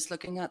GB is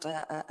looking at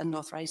an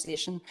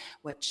authorisation,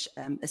 which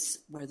is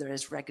where there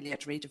is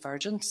regulatory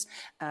divergence.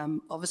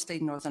 Obviously,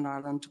 Northern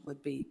Ireland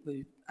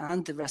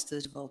and the rest of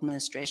the devolved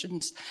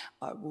administrations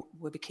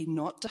would be keen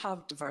not to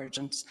have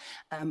divergence.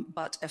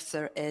 But if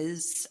there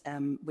is,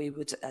 we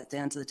would, at the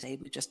end of the day,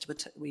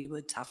 we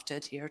would have to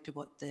adhere to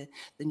what the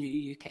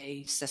new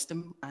UK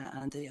system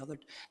and the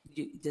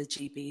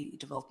GB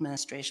devolved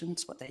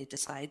administrations, what they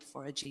decide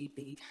for a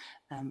GB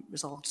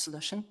resolved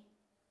solution.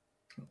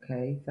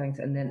 Okay, thanks.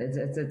 And then it's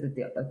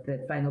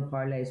the final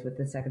parlays with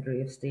the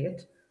Secretary of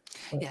State?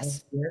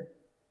 Yes. Okay,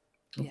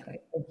 yeah.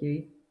 Thank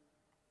you.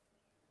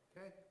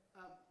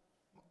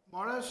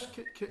 Maurice,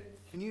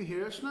 can you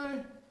hear us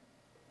now?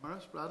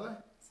 Maurice Bradley?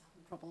 He's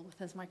having trouble with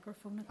his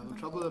microphone at the moment.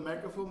 Trouble with the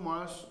microphone,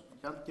 Maurice?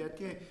 Can't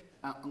get you.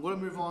 I'm going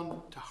to move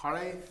on to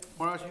Harry.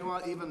 Maurice, you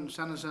want even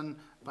send us in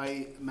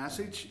by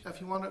message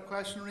if you want a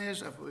question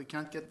raised, if we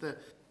can't get the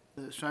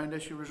sound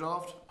issue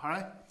resolved.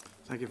 Harry?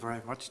 Thank you very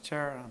much,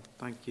 Chair, and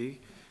thank you,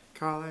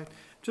 Caroline.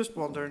 Just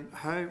wondering,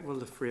 how will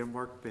the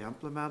framework be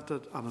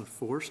implemented and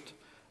enforced?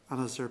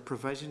 And is there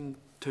provision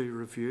to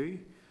review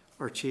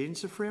or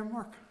change the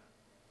framework?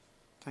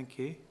 Thank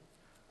you.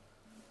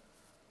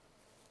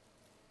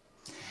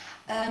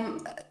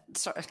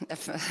 Sorry,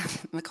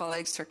 if my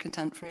colleagues are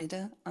content for me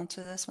to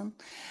answer this one.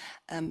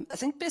 I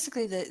think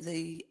basically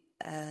the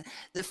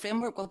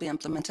framework will be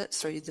implemented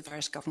through the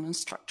various governance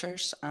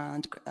structures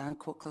and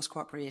close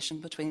cooperation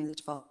between the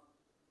development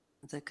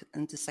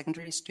and the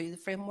signatories to the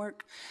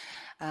framework.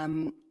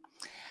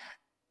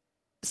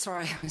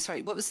 Sorry,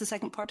 what was the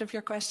second part of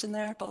your question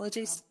there?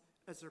 Apologies.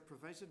 Is there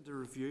provision to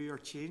review or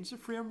change the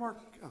framework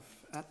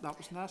if that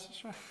was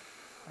necessary?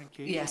 Thank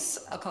you.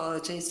 Yes,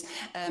 apologies.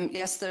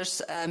 Yes,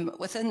 there's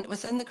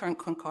within the current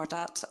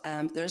Concordat,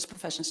 there is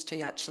provisions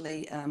to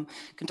actually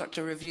conduct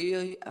a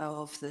review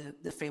of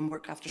the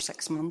framework after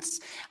 6 months,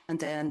 and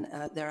then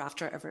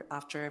thereafter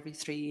after every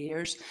 3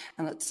 years,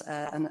 and it's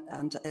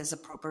and is a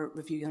proper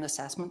review and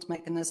assessment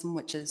mechanism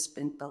which has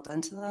been built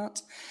into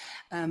that.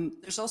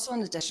 There's also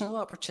an additional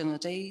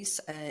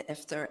opportunities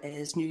if there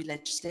is new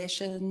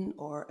legislation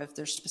or if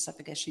there's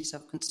specific issues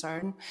of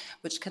concern,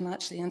 which can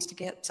actually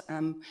instigate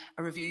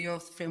a review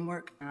of the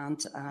framework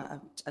and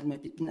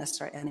maybe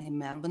necessarily any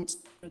amendments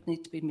that would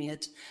need to be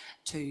made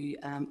to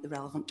the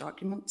relevant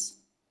documents.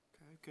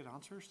 Okay, good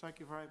answers. Thank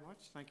you very much.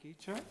 Thank you,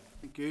 Chair.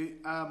 Thank you.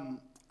 I'm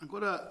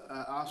going to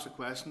ask a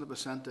question that was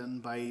sent in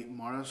by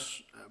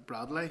Morris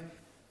Bradley.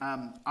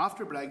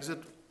 After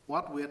Brexit,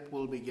 what weight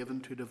will be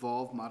given to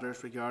devolved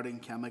matters regarding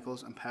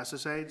chemicals and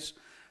pesticides?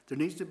 There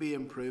needs to be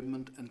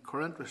improvement in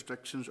current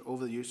restrictions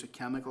over the use of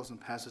chemicals and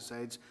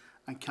pesticides,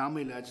 and can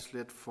we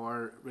legislate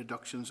for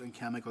reductions in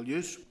chemical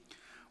use?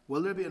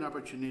 Will there be an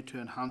opportunity to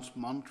enhance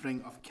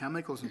monitoring of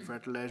chemicals and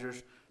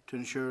fertilisers to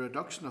ensure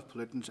reduction of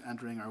pollutants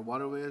entering our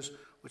waterways,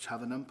 which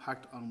have an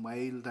impact on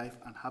wildlife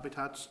and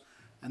habitats?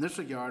 In this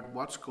regard,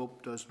 what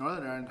scope does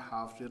Northern Ireland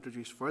have to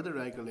introduce further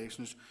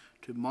regulations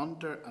to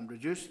monitor and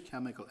reduce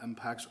chemical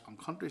impacts on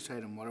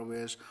countryside and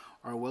waterways,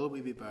 or will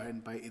we be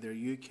bound by either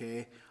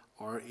UK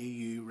or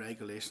EU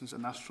regulations?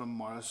 And that's from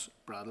Morris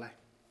Bradley.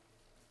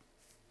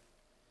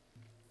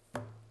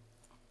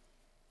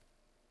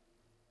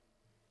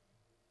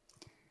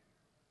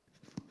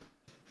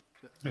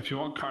 If you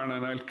want,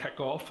 Caroline, I'll kick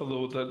off,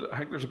 although I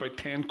think there's about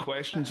 10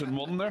 questions in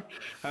one there.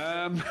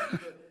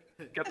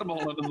 Get them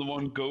all in the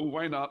one go,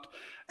 why not?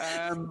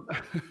 I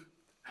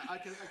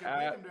can break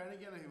them down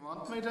again if you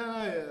want me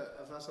to,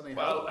 if that's any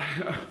help.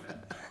 Well,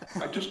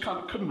 I just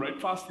couldn't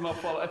write fast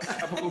enough. Well, if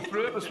I go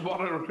through it, it's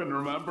what I can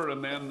remember,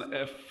 and then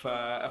if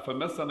I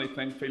miss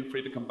anything, feel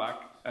free to come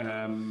back.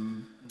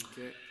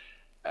 Okay.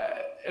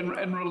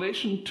 In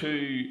relation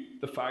to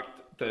the fact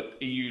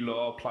that EU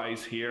law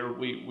applies here,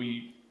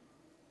 we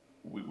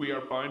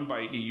are bound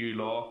by EU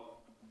law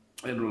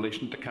in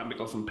relation to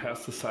chemicals and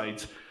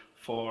pesticides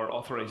for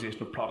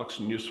authorisation of products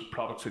and use of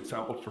products,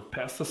 example for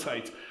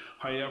pesticides.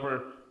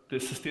 However, the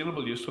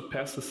sustainable use of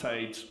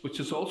pesticides, which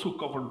is also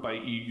governed by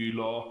EU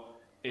law,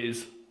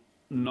 is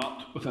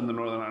not within the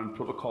Northern Ireland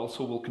Protocol,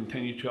 so will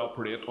continue to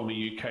operate on a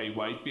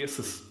UK-wide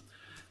basis.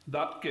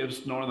 That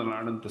gives Northern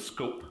Ireland the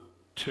scope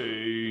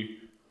to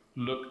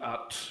look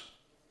at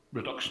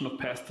reduction of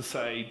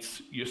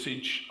pesticides,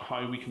 usage,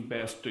 how we can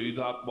best do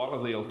that, what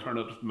are the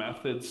alternative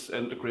methods,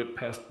 integrate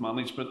pest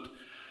management.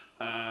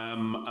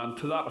 And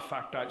to that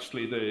effect,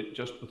 actually,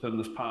 just within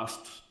this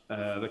past,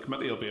 the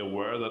committee will be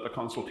aware that the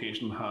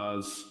consultation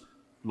has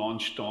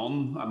launched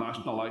on a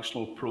national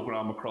action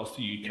programme across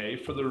the UK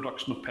for the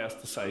reduction of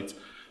pesticides.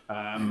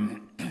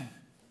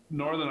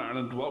 Northern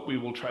Ireland, what we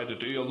will try to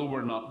do, although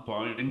we're not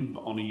bound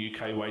on a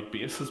UK-wide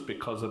basis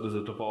because it is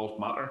a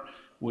devolved matter,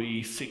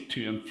 we seek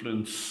to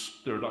influence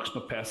the reduction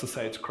of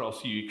pesticides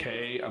across the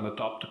UK and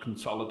adopt a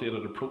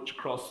consolidated approach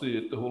across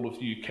the whole of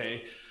the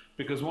UK,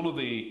 because one of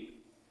the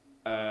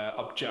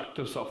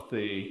objectives of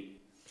the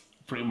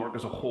framework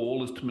as a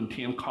whole is to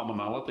maintain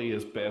commonality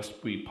as best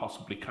we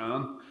possibly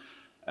can.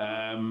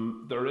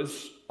 There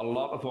is a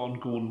lot of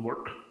ongoing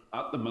work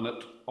at the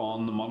minute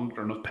on the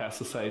monitoring of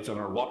pesticides in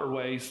our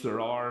waterways. There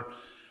are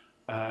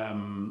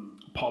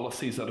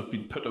policies that have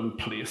been put in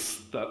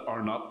place that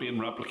are not being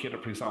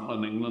replicated, for example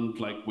in England,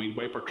 like weed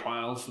wiper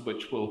trials,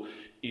 which will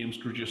aim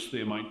to reduce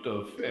the amount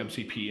of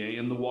MCPA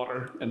in the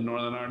water in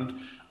Northern Ireland.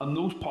 And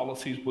those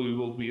policies we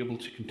will be able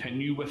to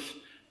continue with.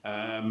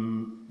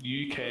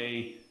 UK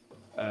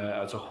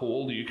as a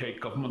whole, the UK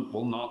government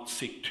will not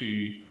seek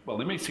to, well,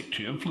 they may seek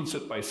to influence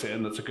it by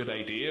saying that's a good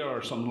idea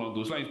or something along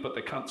those lines, but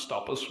they can't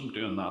stop us from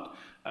doing that,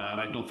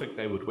 and I don't think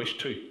they would wish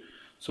to.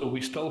 So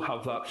we still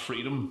have that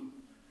freedom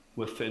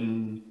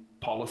within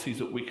policies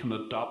that we can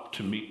adopt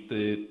to meet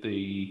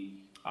the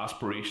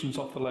aspirations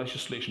of the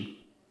legislation.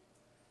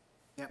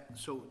 Yeah,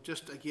 so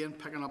just again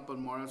picking up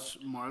on Morris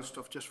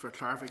stuff, just for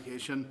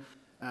clarification,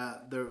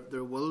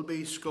 there will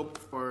be scope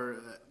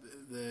for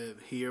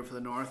for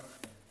the North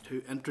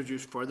to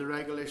introduce further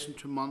regulation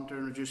to monitor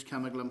and reduce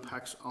chemical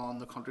impacts on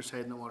the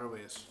countryside and the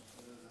waterways.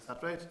 Is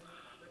that right?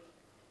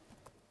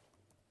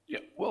 Yeah,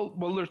 well,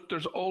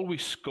 there's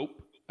always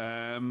scope.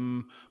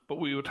 But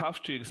we would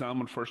have to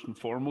examine first and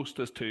foremost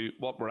as to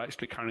what we're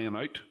actually carrying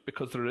out,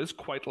 because there is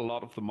quite a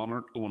lot of the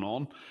monitoring going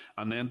on,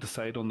 and then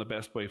decide on the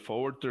best way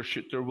forward.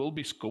 There will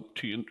be scope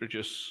to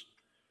introduce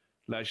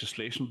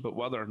legislation, but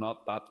whether or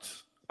not that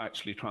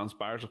actually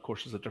transpires, of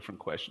course, is a different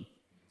question.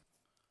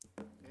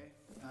 Okay.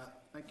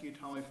 Thank you,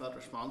 Tommy, for that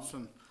response,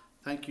 and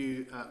thank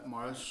you,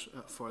 Maurice,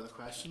 for the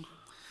question.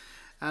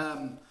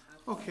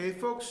 Okay,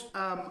 folks,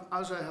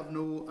 as I have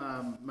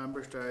no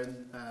members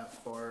down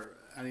for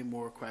any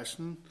more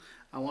questions,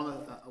 I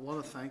want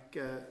to thank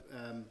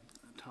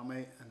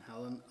Tommy and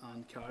Helen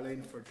and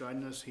Caroline for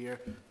joining us here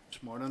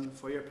this morning,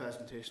 for your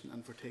presentation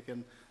and for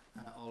taking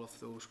all of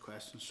those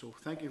questions. So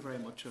thank you very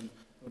much, and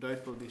no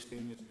doubt we'll be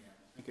seeing you again.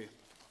 Thank you.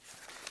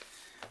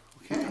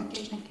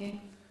 Okay. Thank you.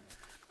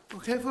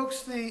 Okay,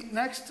 folks, the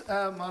next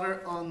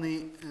matter on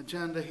the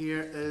agenda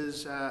here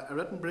is a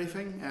written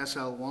briefing,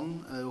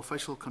 SL1,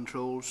 Official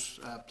Controls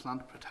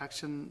Plant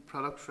Protection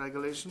Products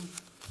Regulation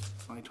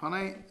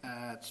 2020.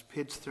 It's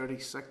page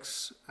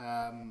 36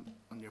 on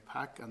your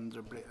pack, and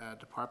the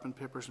department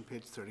papers on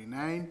page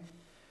 39.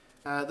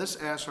 This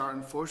ASR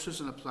enforces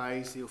and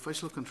applies the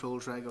Official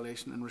Controls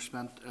Regulation in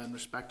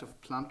respect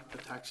of plant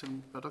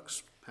protection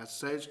products,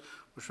 pesticides,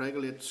 which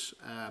regulates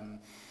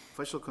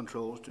official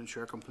controls to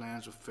ensure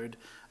compliance with food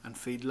and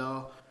feed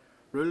law,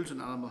 rules on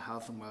animal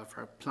health and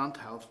welfare, plant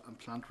health and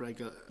plant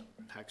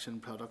protection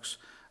products,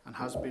 and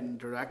has been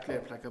directly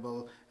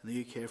applicable in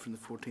the UK from the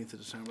 14th of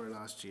December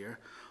last year.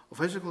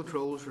 Official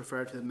controls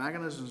refer to the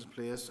mechanisms in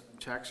place and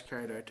checks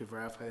carried out to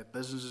verify that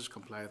businesses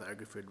comply with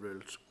agri-food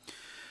rules.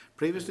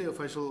 Previously,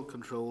 official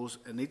controls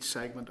in each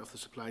segment of the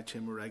supply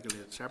chain were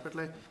regulated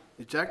separately.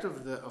 The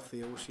objective of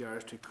the OCR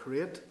is to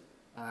create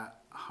a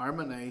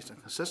harmonised and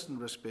consistent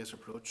risk-based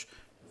approach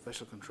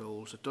official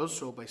controls. It does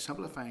so by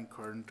simplifying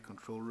current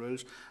control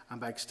rules and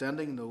by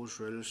extending those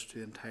rules to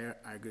the entire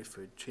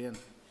agri-food chain.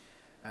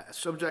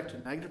 Subject to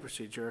negative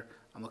procedure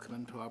and will come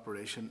into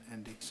operation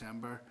in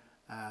December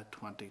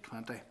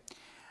 2020.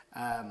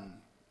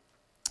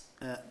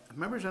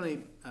 Members,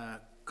 any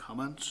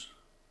comments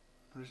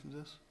in relation to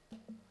this?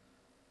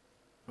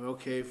 We're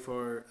okay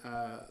for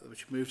we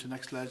should move to the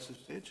next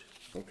legislative stage.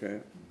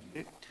 Okay.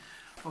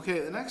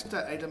 Okay, the next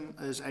item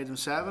is item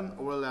 7,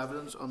 oral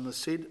evidence on the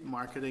Seed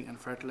Marketing and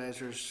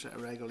Fertilisers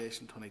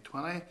Regulation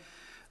 2020.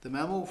 The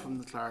memo from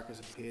the clerk is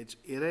at page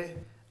 80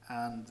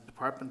 and the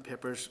department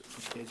papers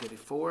from page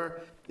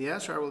 84. The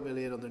SR will be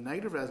laid under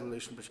negative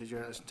resolution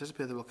procedure as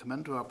anticipated will come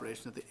into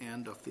operation at the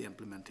end of the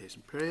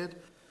implementation period.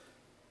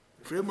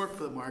 The framework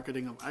for the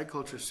marketing of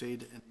agriculture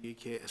seed in the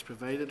UK is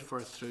provided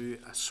for through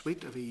a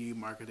suite of EU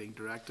marketing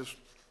directives,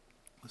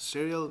 with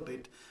cereal,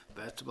 beet,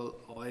 vegetable,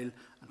 oil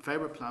and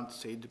fibre plant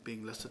seed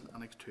being listed in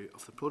Annex 2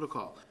 of the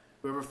protocol.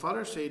 However,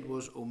 fodder seed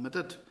was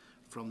omitted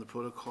from the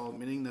protocol,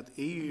 meaning that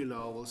EU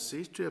law will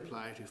cease to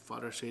apply to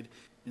fodder seed,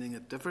 meaning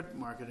that different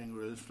marketing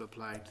rules will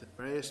apply to the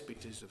various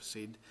species of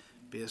seed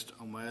based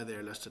on where they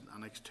are listed in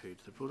Annex 2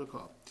 to the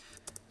protocol.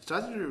 The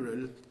statutory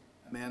rule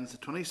amends the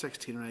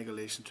 2016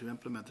 regulation to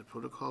implement the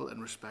protocol in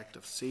respect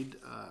of seed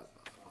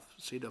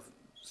of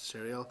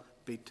cereal,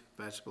 beet,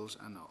 vegetables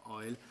and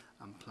oil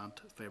and plant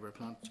fibre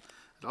plants.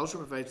 It also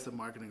provides the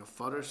marketing of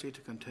fodder seed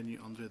to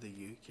continue under the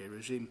UK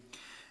regime.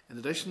 In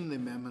addition, the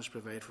amendments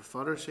provide for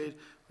fodder seed,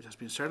 which has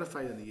been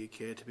certified in the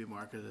UK to be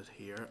marketed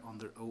here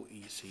under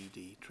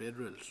OECD trade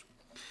rules.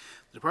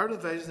 The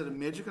Department advises that a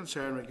major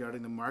concern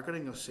regarding the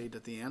marketing of seed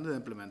at the end of the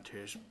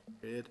implementation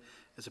period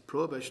is the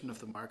prohibition of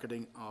the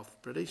marketing of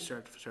British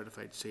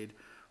certified seed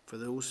for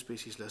those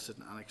species listed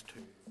in Annex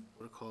 2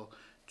 protocol,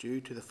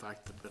 due to the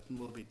fact that Britain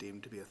will be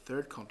deemed to be a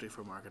third country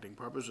for marketing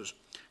purposes.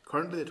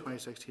 Currently, the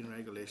 2016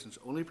 regulations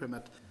only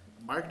permit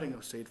marketing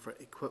of seed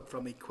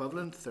from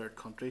equivalent third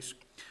countries,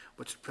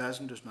 which at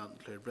present does not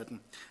include Britain.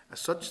 As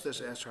such,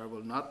 this SR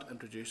will not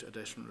introduce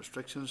additional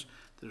restrictions.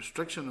 The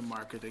restriction on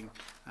marketing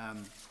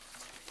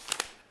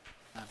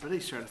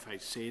British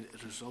certified seed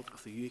is a result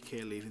of the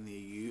UK leaving the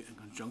EU in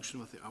conjunction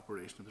with the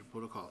operation of the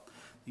protocol.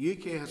 The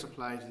UK has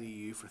applied to the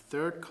EU for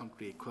third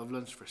country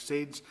equivalents for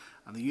seeds,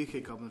 and the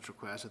UK government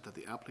requested that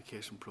the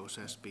application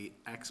process be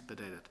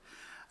expedited.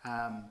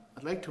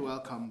 I'd like to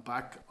welcome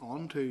back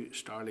onto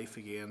Starleaf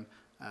again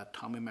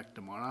Tommy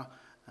McNamara,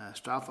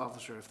 Staff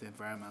Officer of the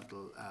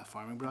Environmental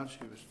Farming Branch,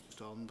 who was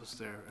just on with us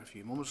there a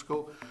few moments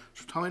ago.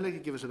 So Tommy, I'd like to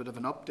give us a bit of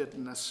an update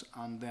on this,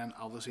 and then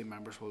obviously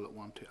members will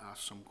want to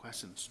ask some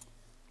questions.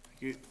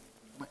 Thank you.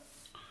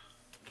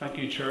 Thank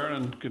you, Chair,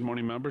 and good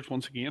morning, members,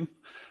 once again.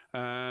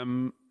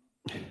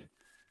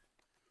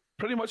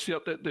 Pretty much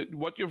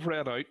what you've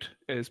read out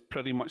is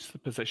pretty much the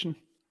position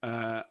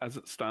as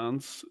it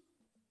stands,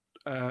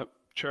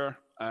 Chair.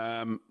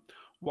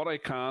 What I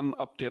can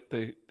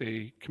update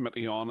the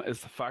committee on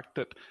is the fact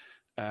that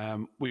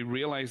we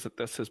realise that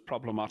this is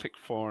problematic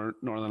for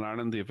Northern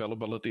Ireland. The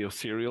availability of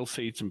cereal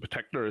seeds in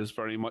particular is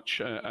very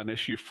much an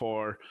issue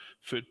for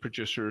food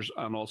producers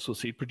and also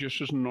seed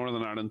producers in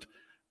Northern Ireland.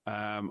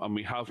 And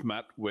we have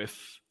met with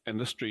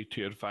industry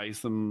to advise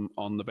them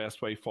on the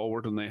best way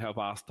forward, and they have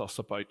asked us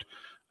about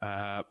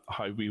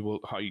how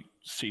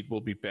seed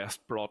will be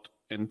best brought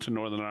into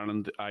Northern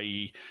Ireland,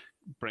 i.e.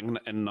 bringing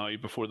it in now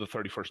before the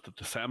 31st of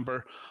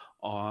December.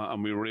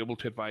 And we were able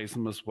to advise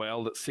them as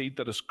well that seed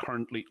that is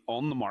currently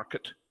on the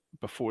market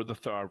before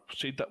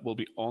seed that will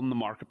be on the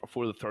market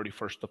before the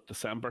 31st of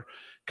December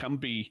can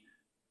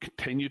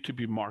continue to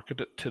be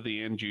marketed to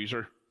the end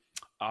user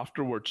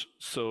afterwards.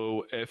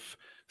 So if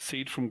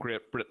seed from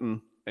Great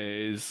Britain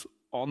is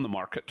on the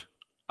market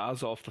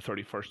as of the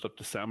 31st of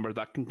December,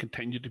 that can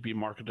continue to be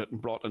marketed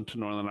and brought into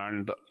Northern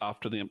Ireland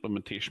after the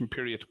implementation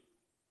period.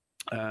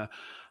 I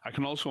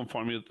can also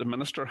inform you that the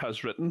Minister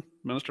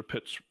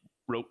Pitts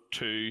wrote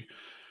to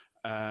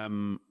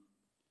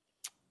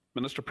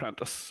Minister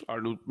Prentice,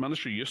 or no,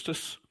 Minister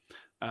Eustace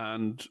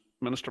and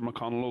Minister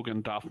McConalogue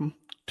and Daphne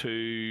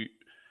to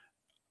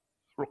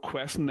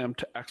requesting them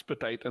to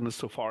expedite and as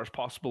so far as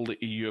possible the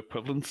EU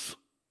equivalence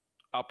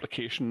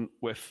application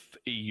with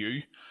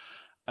EU.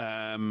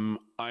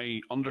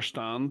 I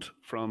understand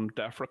from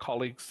DEFRA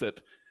colleagues that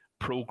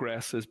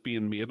progress is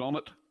being made on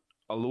it,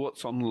 although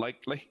it's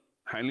unlikely,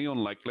 highly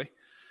unlikely,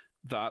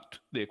 that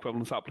the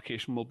equivalence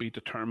application will be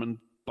determined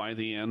by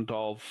the end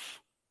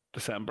of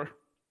December.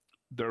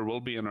 There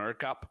will be an air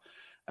gap.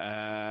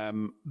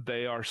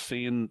 They are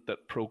seeing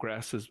that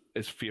progress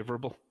is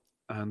favourable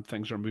and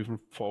things are moving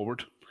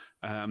forward.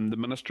 The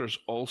Minister's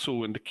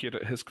also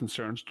indicated his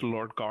concerns to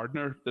Lord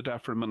Gardner, the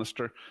DEFRA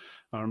Minister,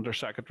 Under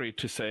Secretary,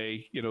 to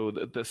say,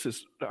 that this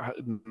is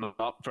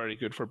not very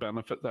good for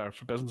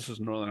businesses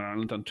in Northern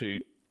Ireland, and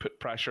to put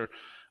pressure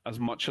as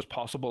much as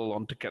possible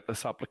on to get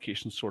this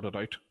application sorted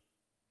out.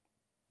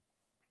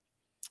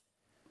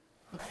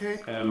 Okay.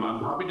 I'm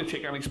happy to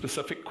take any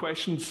specific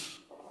questions,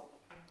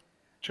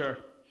 Chair.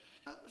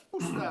 I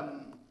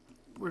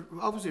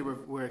suppose,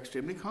 we're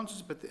extremely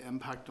conscious about the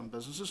impact on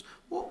businesses.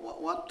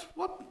 What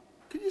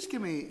could you just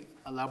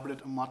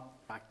elaborate on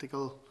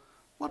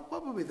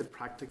what would be the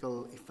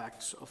practical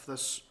effects of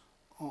this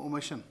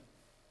omission?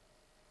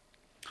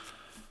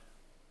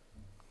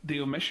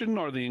 The omission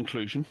or the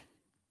inclusion?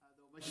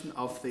 The omission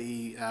of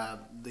the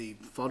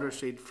fodder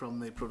seed from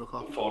the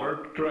protocol. The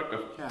fodder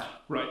directive? Yeah.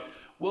 Right.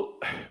 Well,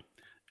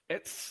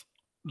 it's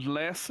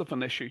less of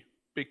an issue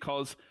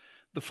because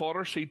the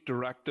fodder seed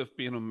directive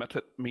being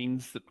omitted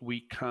means that we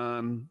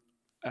can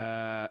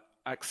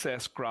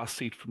access grass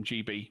seed from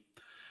GB.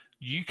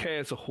 UK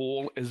as a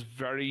whole is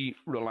very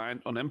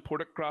reliant on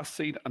imported grass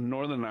seed, and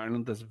Northern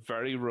Ireland is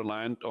very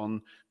reliant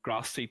on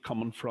grass seed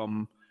coming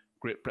from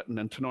Great Britain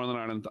into Northern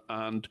Ireland,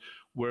 and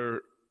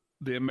where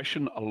the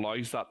omission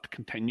allows that to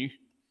continue.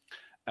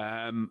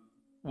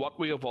 What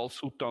we have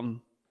also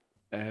done,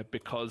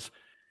 because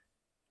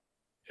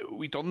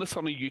we've done this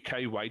on a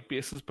UK-wide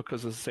basis,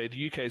 because, as I say,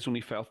 the UK is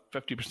only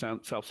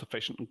 50%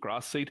 self-sufficient in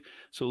grass seed,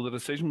 so the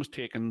decision was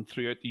taken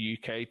throughout the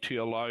UK to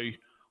allow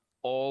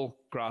all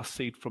grass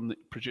seed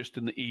produced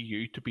in the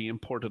EU to be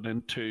imported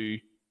into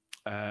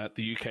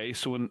the UK.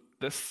 So in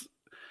this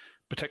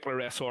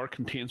particular SR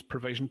contains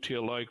provision to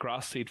allow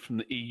grass seed from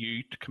the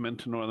EU to come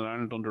into Northern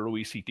Ireland under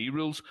OECD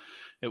rules.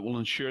 It will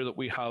ensure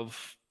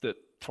that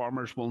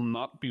farmers will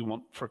not be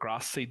want for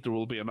grass seed. There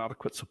will be an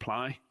adequate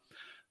supply.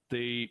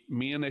 The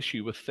main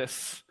issue with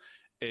this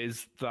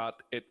is that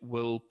it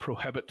will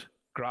prohibit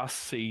grass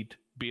seed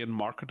being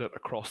marketed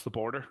across the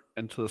border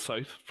into the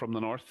south from the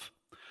north.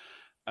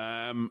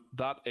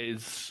 That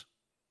is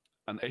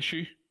an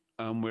issue,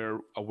 and we're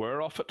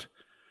aware of it,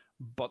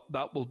 but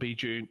that will be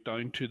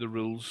down to the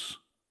rules,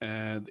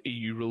 the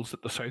EU rules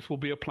that the South will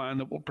be applying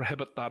that will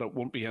prohibit that. It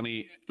won't be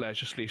any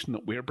legislation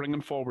that we're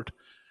bringing forward.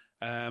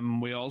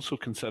 We also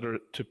consider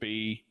it to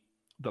be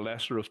the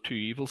lesser of two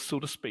evils, so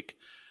to speak,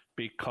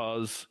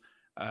 because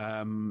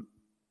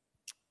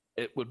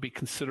it would be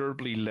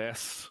considerably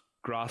less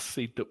grass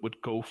seed that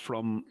would go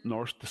from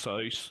north to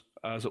south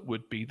as it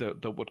would be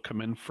that would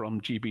come in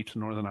from GB to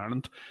Northern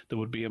Ireland. There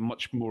would be a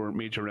much more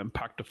major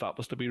impact if that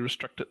was to be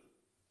restricted.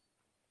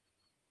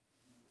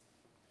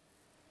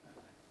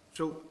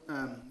 So,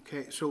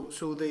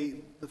 so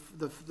the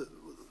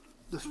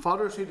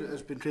fodder seed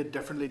has been treated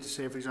differently to,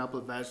 say, for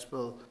example,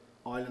 vegetable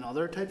oil and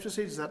other types of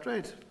seeds. Is that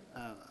right?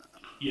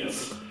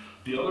 Yes.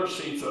 The other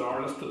seeds that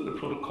are listed in the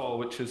protocol,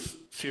 which is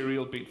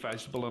cereal, beet,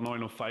 vegetable, and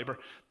oil of fibre,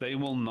 they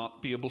will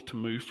not be able to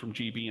move from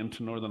GB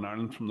into Northern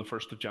Ireland from the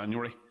 1st of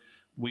January.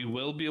 We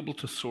will be able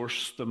to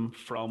source them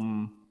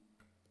from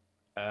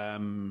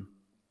the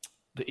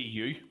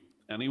EU,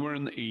 anywhere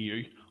in the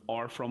EU,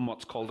 or from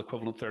what's called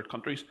equivalent third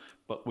countries,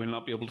 but we'll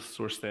not be able to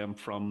source them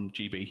from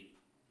GB.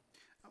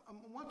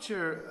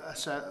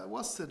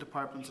 What's the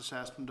department's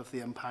assessment of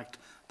the impact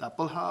that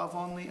will have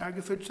on the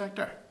agri-food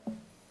sector?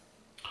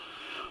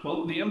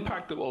 Well, the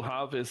impact it will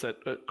have is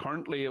that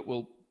currently it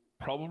will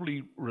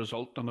probably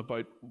result in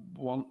about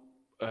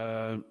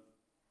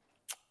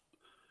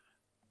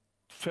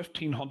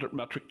 1,500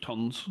 metric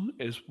tons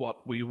is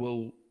what we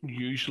will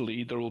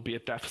usually, there will be a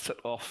deficit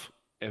of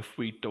if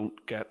we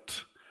don't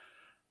get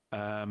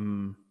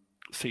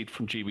seed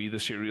from GB,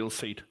 the cereal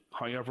seed.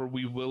 However,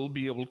 we will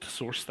be able to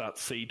source that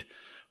seed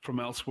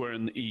from elsewhere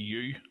in the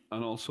EU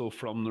and also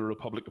from the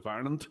Republic of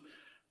Ireland.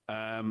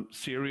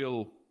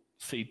 Cereal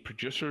seed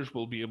producers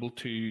will be able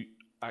to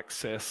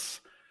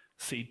access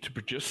seed to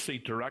produce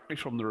seed directly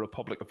from the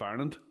Republic of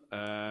Ireland,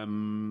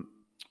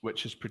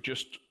 which is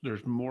produced.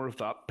 There's more of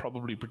that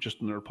probably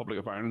produced in the Republic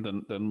of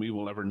Ireland than we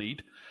will ever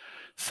need.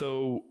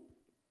 So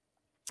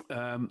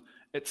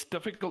it's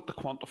difficult to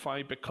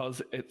quantify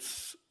because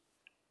it's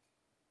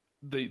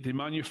the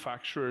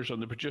manufacturers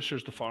and the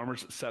producers, the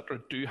farmers, etc.,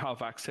 do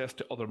have access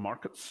to other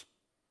markets.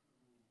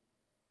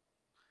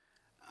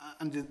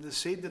 And the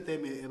seed that they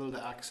may be able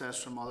to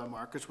access from other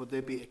markets, would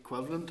they be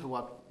equivalent to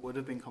what would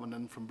have been coming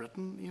in from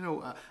Britain? You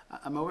know,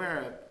 I'm aware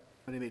at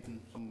a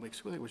meeting some weeks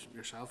ago, I think it was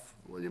yourself,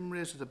 William,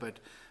 raised it about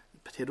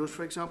potatoes,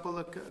 for example,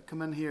 that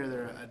come in here.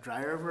 They're a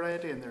drier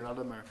variety, and a lot of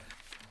them are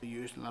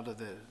used in a lot of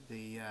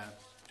the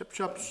chip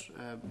shops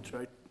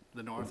throughout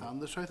the north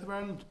and the south of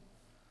Ireland.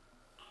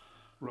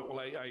 Right, well,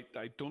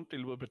 I don't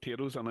deal with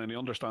potatoes, and I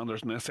understand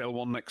there's an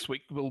SL1 next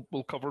week.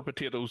 We'll cover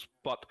potatoes,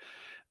 but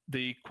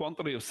the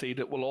quantity of seed,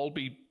 it will all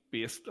be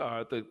based,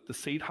 the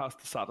seed has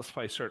to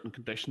satisfy certain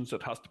conditions.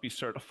 It has to be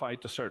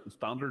certified to certain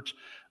standards,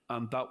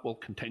 and that will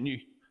continue.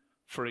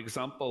 For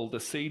example, the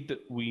seed that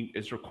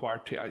is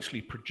required to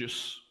actually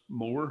produce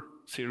more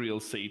cereal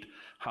seed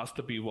has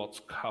to be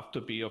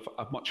of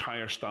a much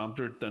higher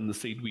standard than the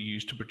seed we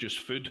use to produce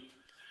food.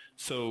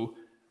 So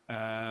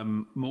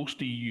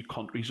most EU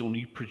countries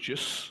only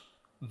produce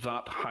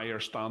that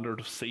higher standard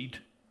of seed.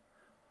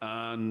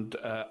 And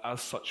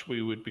as such,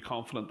 we would be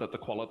confident that the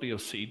quality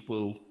of seed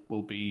will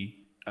be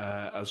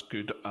as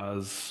good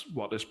as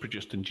what is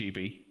produced in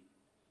GB.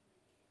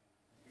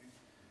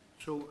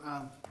 So,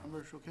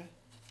 members, okay?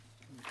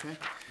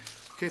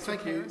 Okay,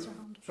 thank you.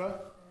 Sorry?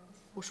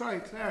 Oh, sorry,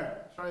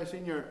 Claire. Sorry, I've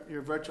seen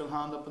your virtual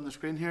hand up on the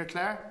screen here.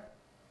 Claire?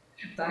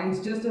 Thanks.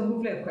 Just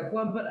hopefully a quick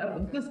one,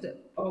 but just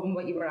on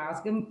what you were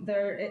asking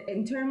there,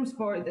 in terms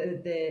for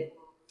the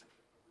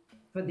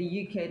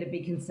UK to be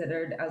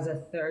considered as a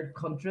third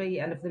country,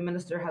 and if the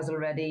Minister has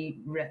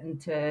already written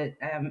to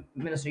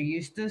Minister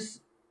Eustace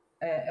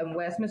in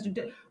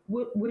Westminster,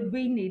 would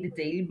we need a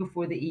deal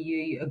before the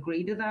EU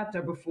agree to that,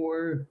 or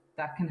before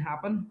that can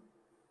happen?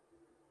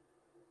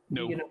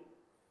 No. You know?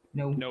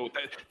 No,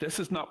 this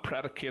is not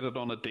predicated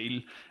on a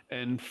deal.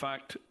 In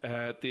fact,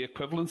 the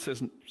equivalence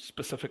isn't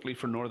specifically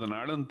for Northern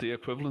Ireland. The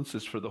equivalence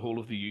is for the whole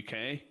of the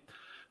UK.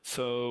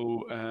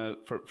 So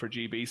for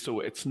GB, so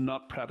it's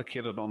not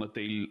predicated on a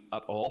deal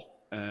at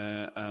all.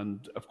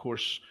 And of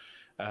course,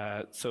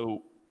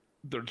 so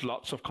there's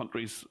lots of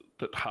countries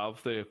that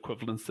have the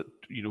equivalence that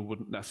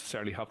wouldn't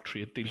necessarily have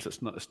trade deals.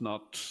 It's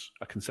not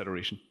a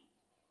consideration.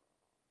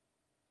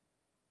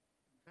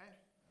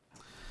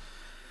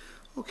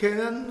 Okay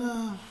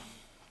then,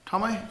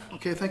 Tommy.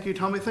 Okay, thank you,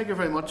 Tommy. Thank you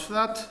very much for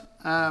that.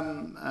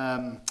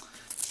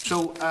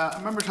 So,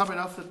 members happy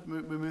enough that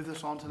we move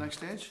this on to the next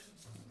stage?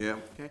 Yeah.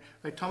 Okay.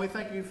 Right, Tommy,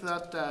 thank you for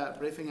that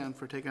briefing and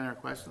for taking our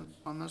questions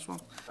on this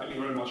one. Thank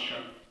you very much,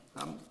 Chair.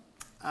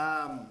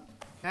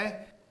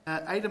 Okay.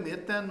 Item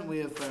 8 then, we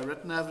have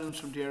written evidence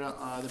from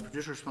DAERA, the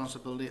Producer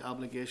Responsibility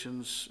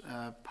Obligations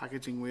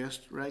Packaging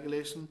Waste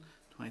Regulation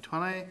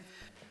 2020.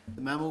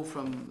 The memo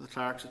from the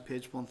clerks at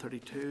page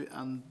 132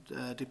 and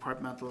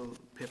departmental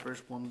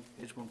papers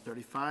page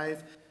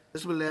 135.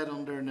 This will be led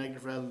under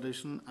negative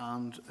resolution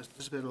and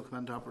anticipated will come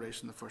into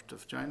operation the 1st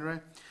of January.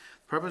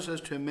 The purpose is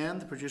to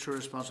amend the producer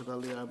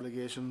responsibility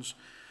obligations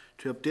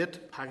to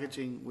update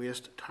packaging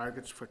waste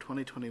targets for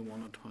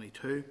 2021 and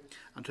 22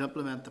 and to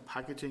implement the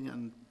packaging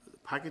and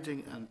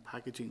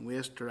packaging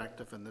waste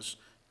directive in this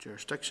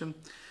jurisdiction.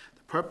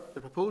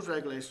 The proposed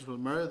regulations will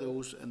mirror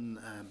those in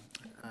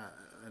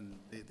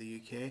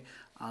the UK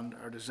and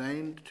are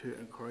designed to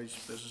encourage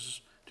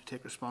businesses to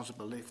take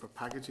responsibility for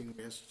packaging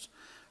wastes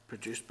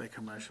produced by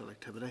commercial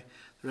activity.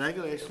 The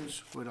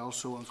regulations would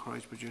also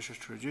encourage producers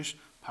to reduce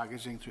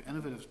packaging through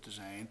innovative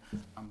design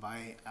and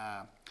by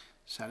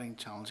setting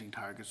challenging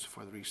targets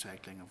for the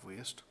recycling of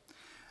waste.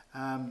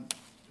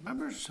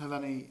 Members have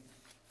any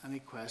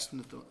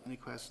questions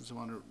they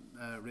want to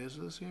raise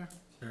with us here?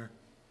 Sure.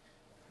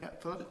 Yeah,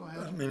 Philip, go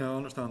ahead. I mean, I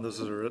understand this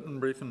is a written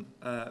briefing.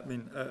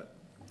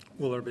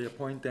 Will there be a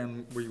point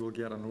then we will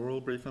get an oral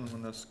briefing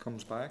when this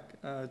comes back?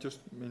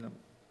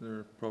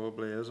 There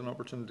probably is an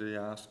opportunity to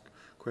ask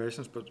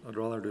questions, but I'd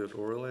rather do it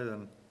orally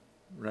than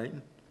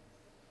writing.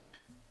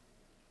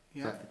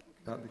 Yeah.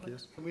 Is that the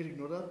case? Can we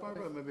ignore that,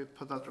 Barbara, and maybe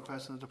put that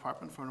request in the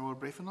department for an oral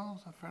briefing on?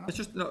 Is that fair enough? It's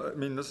just, no, I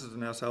mean, this is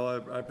an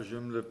SL. I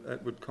presume that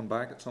it would come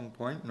back at some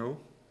point, no?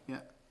 Yeah.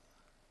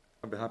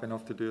 I'd be happy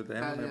enough to do it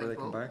then whenever they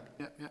come back.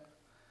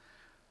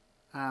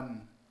 Yeah.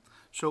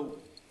 So,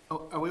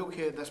 are we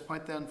okay at this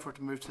point then for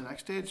to move to the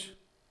next stage?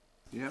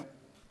 Yeah.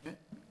 Okay.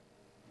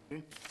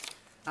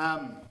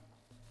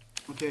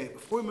 Okay,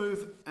 before we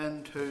move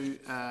into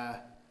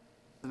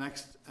the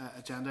next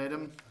agenda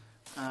item,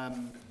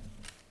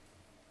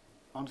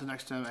 on to the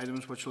next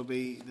items, which will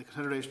be the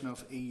consideration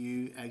of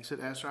EU exit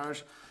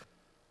SRs.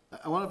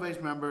 I want to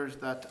advise members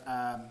that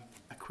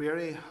a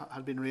query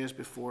had been raised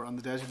before on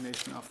the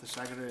designation of the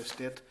Secretary of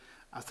State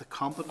as the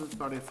competent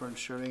body for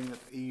ensuring that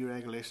EU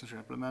regulations are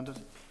implemented.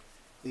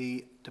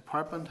 The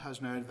Department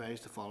has now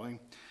advised the following.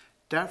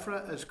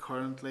 DEFRA is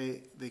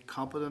currently the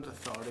competent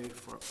authority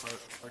for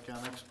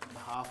organics on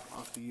behalf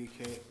of the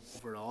UK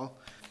overall.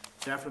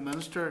 DEFRA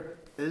Minister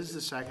is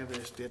the Secretary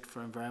of State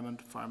for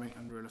Environment, Farming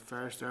and Rural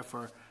Affairs.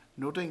 Therefore,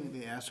 noting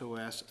the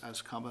SOS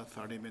as competent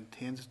authority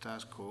maintains the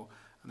status quo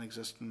and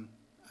existing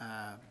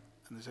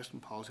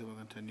policy will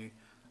continue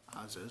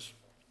as is.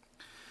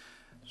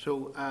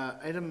 So,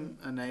 item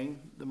 9,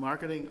 the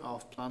marketing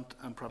of plant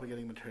and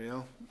propagating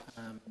material,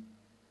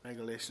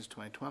 regulations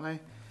 2020.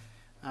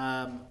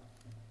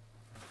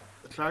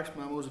 The clerk's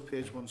memo is at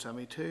page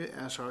 172,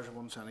 SRs are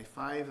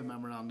 175, the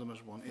memorandum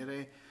is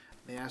 180,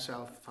 the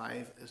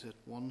SL5 is at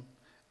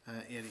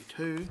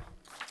 182.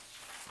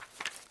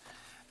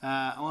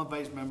 I want to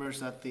advise members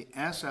that the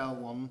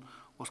SL1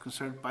 was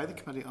considered by the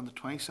committee on the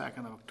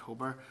 22nd of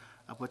October,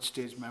 at which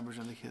stage members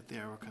indicate they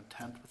were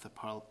content with the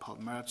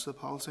merits of the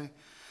policy.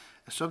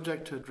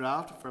 Subject to a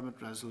draft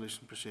affirmative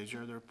resolution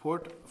procedure, the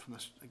report from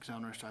the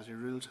examiner statutory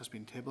rules has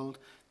been tabled.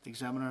 The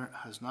examiner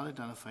has not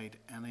identified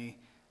any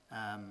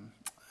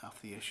of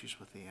the issues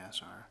with the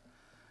SR.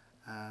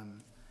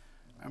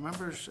 Are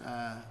members,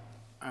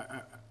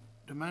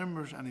 do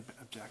members any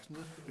objections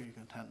to this? Are you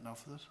content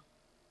enough with this?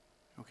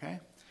 Okay.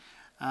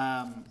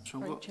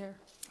 Sorry, Chair.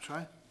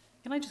 Sorry?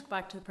 Can I just go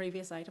back to the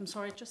previous item?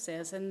 Sorry, it just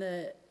says in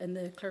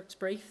the clerk's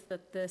brief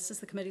that this is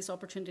the committee's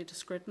opportunity to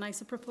scrutinise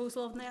the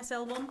proposal of the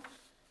SL1,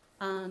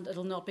 and it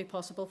will not be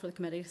possible for the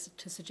committee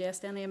to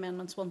suggest any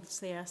amendments once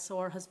the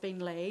SR has been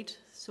laid.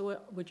 So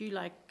would you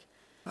like...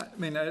 I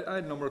mean, I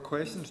had a number of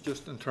questions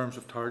just in terms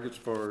of targets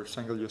for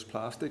single-use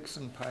plastics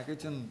and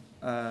packaging,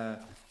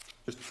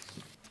 just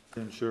to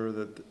ensure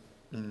that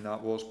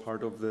that was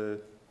part of the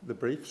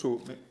brief.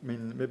 So, I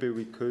mean, maybe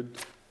we could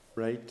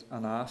write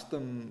and ask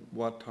them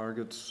what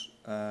targets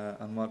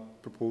and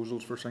what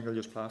proposals for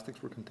single-use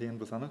plastics were contained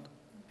within it.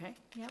 Okay,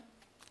 yep.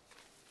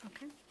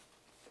 Okay.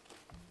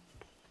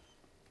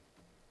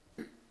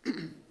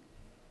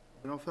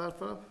 Enough for that,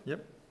 Philip?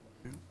 Yep.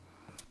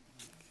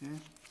 Okay.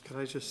 Could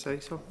I just say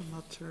something,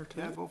 Matt, Chair?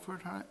 Yeah, go for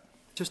it, Harry.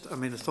 Just, I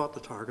mean, I thought the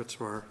targets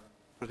were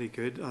pretty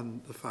good,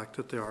 and the fact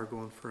that they are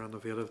going for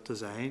innovative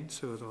design,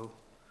 so it'll,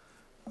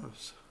 I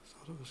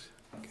thought it was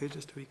good.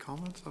 Just a wee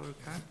comment, is that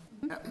okay?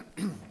 Yeah.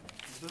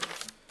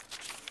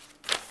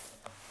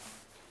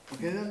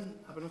 Okay then,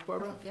 have enough,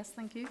 Barbara? Yes,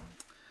 thank you.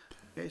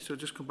 Okay, so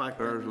just come back.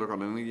 Claire's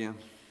looking in again.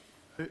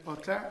 Oh,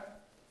 Claire?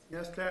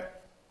 Yes, Claire?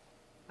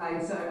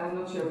 I'm sorry, I'm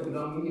not sure if we're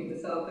going to mute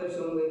myself there,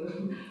 so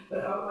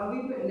but are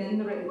we putting in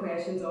the written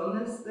questions on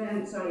this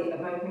then? Sorry, if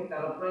I picked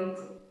that up right,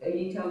 are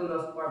you telling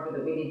us, Barbara,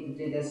 that we need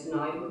to do this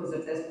now because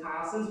if this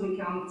passes we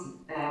can't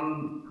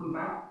come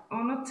back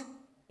on it?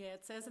 Yeah,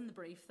 it says in the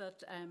brief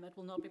that it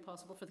will not be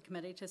possible for the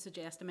committee to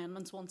suggest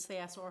amendments once the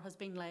SR has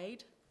been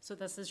laid. So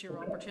this is your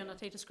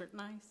opportunity to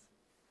scrutinise.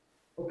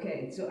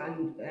 Okay, so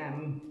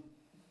and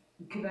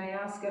could I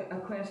ask a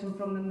question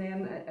from them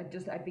then?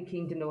 I'd be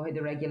keen to know how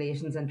the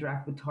regulations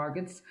interact with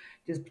targets,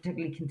 just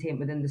particularly contained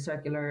within the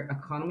circular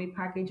economy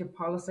package of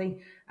policy,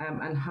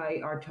 and how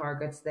our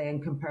targets then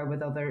compare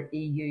with other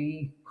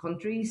EU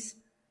countries.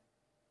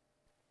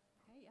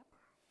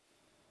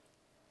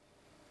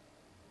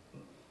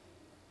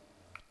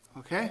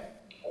 Okay.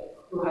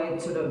 How it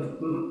sort of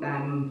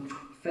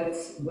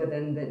fits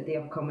within the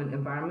upcoming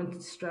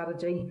environment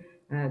strategy.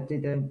 Do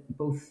they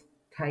both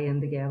tie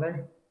in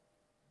together?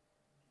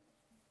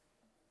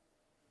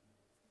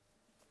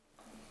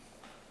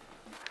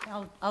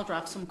 I'll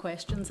draft some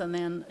questions and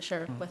then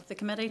share it with the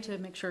committee to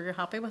make sure you're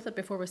happy with it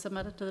before we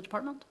submit it to the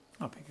department.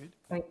 That'd be good.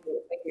 Thank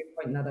you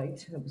for pointing that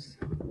out. That was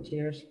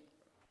cheers.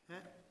 Yeah.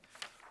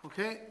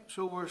 Okay,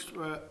 so we're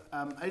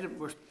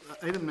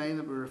item 9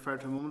 that we referred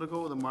to a moment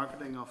ago, the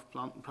marketing of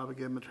plant and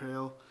propagated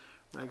material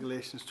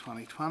regulations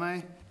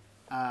 2020.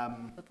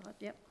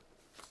 Yep.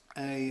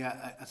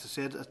 As I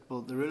said,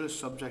 the rule is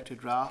subject to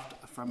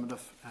draft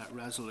affirmative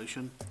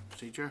resolution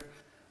procedure,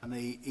 and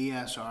the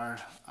ESR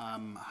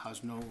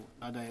has not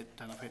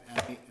identified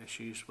any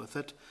issues with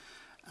it.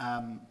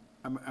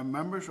 Are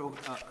members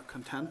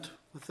content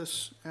with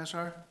this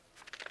SR?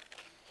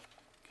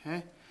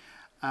 Okay.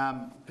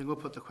 Then we'll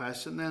put the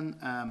question then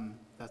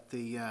that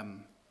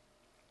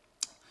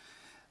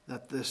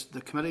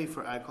the Committee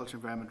for Agriculture,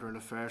 Environment and Rural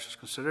Affairs has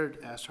considered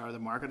SR, the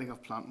marketing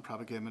of plant and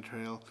propagated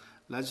material,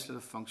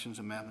 legislative functions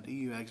amendment,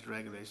 EU exit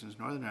regulations,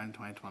 Northern Ireland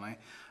 2020,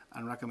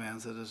 and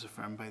recommends it as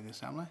affirmed by the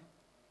Assembly.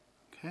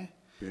 Okay.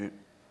 Okay.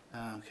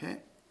 Okay.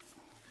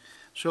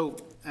 So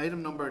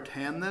item number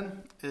 10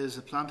 then is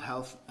the Plant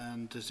Health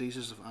and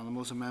Diseases of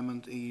Animals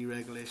Amendment, EU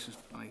Regulations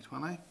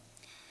 2020.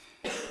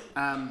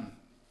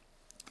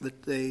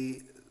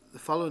 The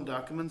following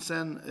documents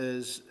then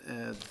is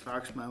the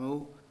Clerk's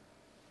Memo,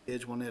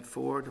 page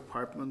 184,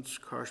 Departments,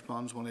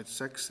 Correspondence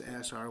 186,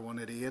 SR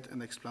 188,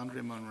 and the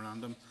Explanatory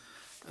Memorandum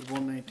at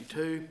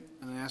 192,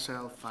 and the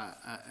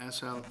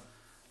SL5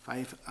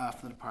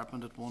 after the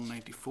Department at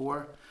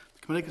 194.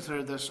 The Committee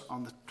considered this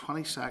on the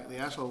 22nd, the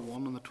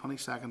SL1 on the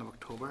 22nd of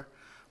October,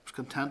 was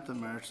content with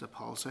the merits of the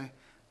policy.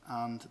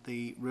 and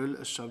the rule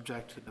is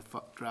subject to the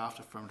draft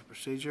affirmative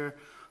procedure.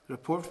 The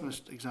report from the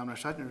examiner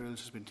citing the rules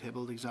has been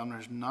tabled. The examiner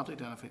has not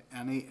identified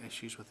any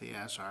issues with the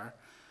ASR.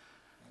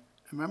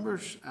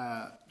 Members,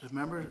 does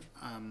members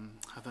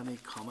have any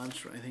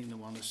comments or anything they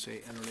want to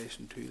say in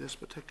relation to this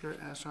particular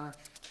ASR?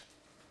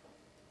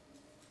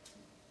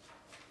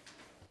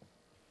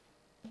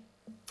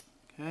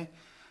 Okay,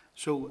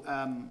 so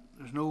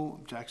there's no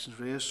objections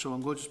raised, so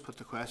I'm going to just put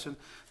the question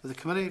that the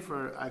Committee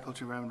for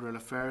Agriculture, Environment and Rural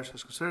Affairs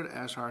has considered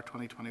SR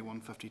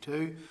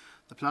 2021-52,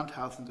 the Plant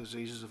Health and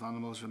Diseases of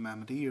Animals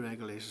Amendment EU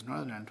Regulations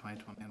Northern Ireland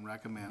 2020, and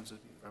recommends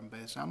it be affirmed by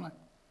the Assembly.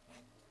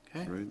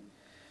 Okay. Right.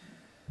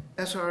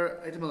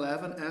 SR item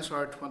 11,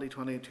 SR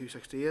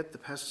 2020-268, the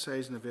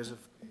Pesticides and Invasive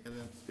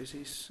Alien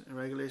Species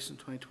Regulation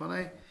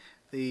 2020,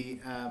 the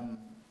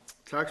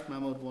Clark's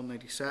Memo at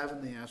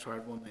 197, the SR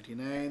at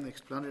 199, the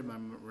Explanatory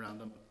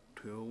Memorandum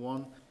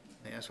 201,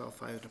 the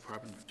SL5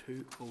 Department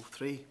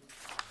 203.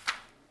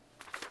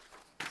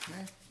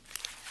 Okay.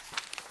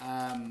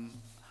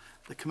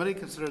 The committee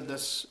considered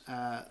this,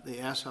 the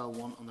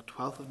SL1 on the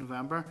 12th of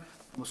November,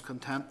 and was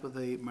content with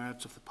the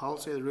merits of the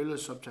policy. The rule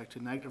is subject to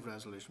negative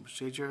resolution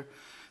procedure.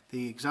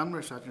 The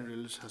examiner citing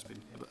rules has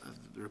been,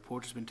 the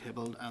report has been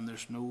tabled, and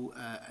there's no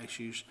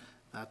issues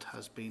that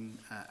has been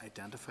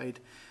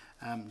identified.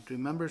 Do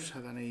members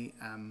have any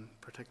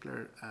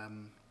particular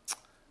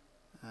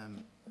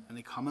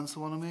any comments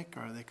they want to make,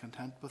 or are they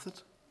content with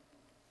it?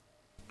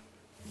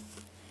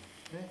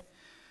 Okay.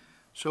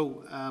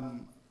 So,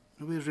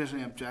 nobody's raising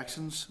any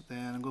objections.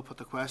 Then I'm going to put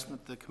the question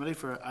that the Committee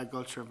for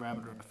Agriculture,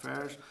 Environment and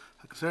Affairs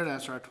has considered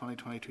SR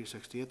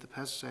 2020-268, the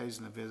Pesticides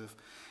and Invasive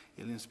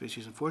Alien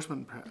Species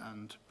Enforcement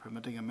and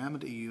Permitting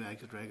Amendment EU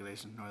Exit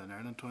Regulations Northern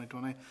Ireland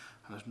 2020, and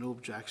there's no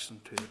objection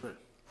to the bill.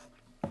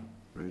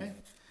 Right.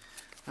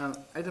 Okay.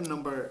 Item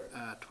number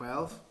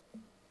 12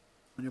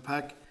 on your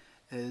pack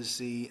is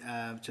the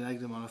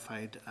Genetically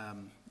Modified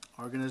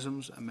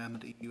Organisms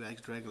Amendment EU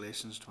Exit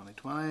Regulations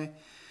 2020.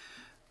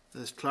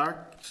 This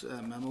Clark's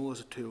memo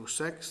was at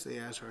 206, the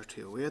SR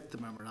 208, the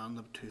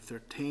memorandum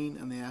 213,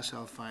 and the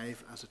SL5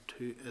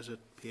 is at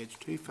page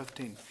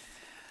 215.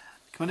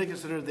 The committee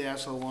considered the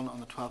SL1 on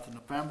the 12th of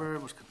November,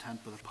 was content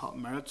with the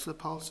merits of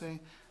the policy,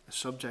 is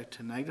subject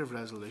to negative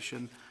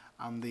resolution,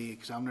 and the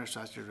examiner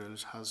statutory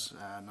rules has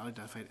not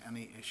identified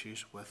any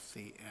issues with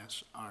the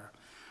SR.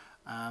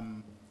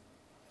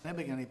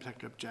 Anybody any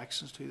particular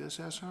objections to this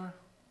SR?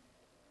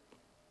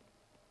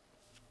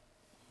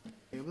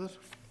 Okay with it?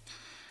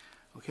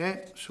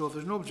 Okay, so if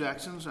there's no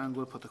objections, I'm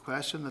going to put the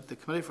question that the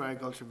Committee for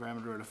Agriculture,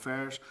 Environment and Rural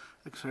Affairs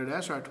considered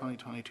SR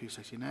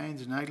 2020-269,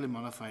 the Genetically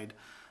Modified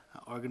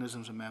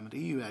Organisms Amendment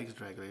EU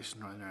Exit Regulation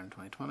Northern Ireland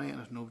 2020, and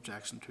there's no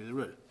objection to the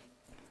rule.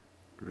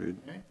 Great.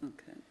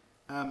 Okay.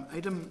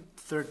 Item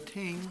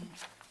 13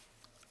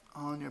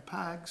 on your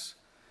packs,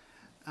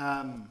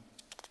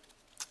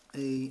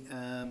 the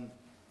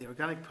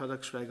Organic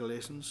Products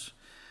Regulations.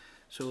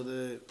 So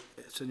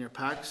it's in your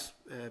packs,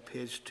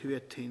 page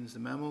 218 is the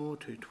memo,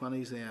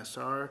 220 is the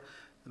SR,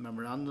 the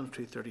memorandum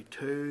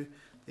 232,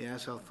 the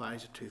SL5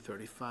 is at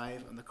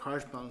 235, and the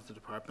correspondence to the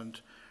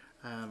department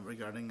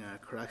regarding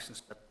correction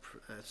slip,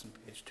 it's on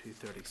page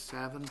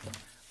 237,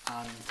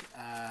 and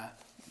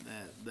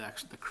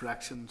the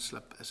correction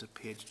slip is at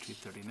page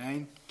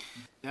 239.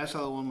 The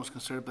SL1 was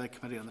considered by the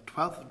committee on the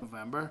 12th of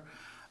November,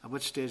 at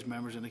which stage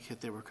members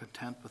indicate they were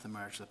content with the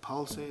merits of the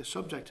policy,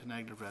 subject to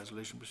negative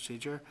resolution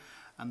procedure,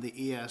 and the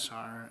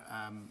ESR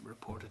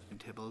report has been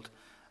tabled,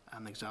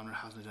 and the examiner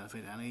hasn't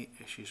identified any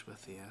issues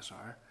with the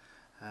ESR.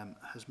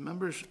 Has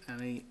members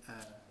any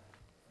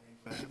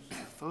questions?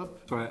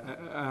 Philip? So I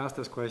ask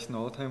this question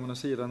all the time when I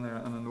see it in there,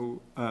 and I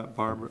know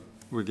Barbara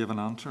will give an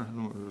answer. I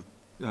know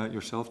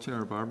yourself,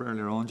 Chair, or Barbara,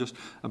 earlier on, just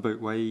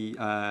about why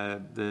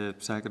the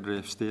Secretary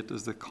of State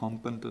is the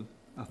competent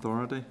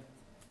authority.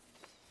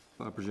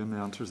 I presume the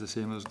answer is the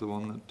same as the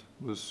one that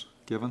was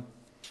given.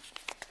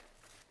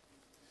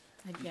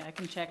 Yeah, I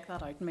can check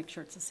that out and make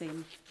sure it's the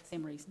same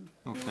reason.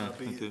 Okay,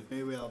 thank you.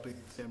 May well be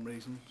the same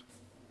reason.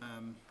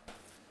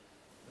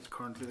 It's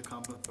currently the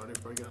competent authority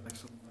for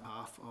organics on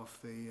behalf of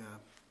the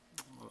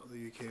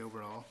UK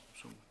overall.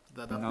 So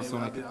that may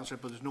well be the answer,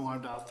 but there's no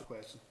harm to ask the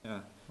question.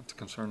 Yeah, that's a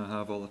concern I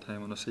have all the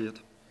time when I see it.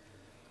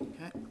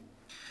 Okay.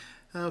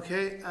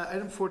 Okay.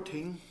 Item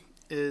 14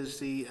 is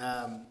the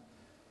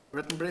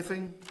written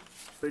briefing,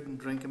 Food and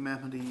Drink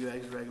Amendment EU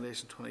Exit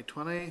Regulation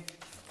 2020.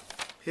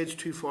 Page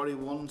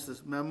 241 is the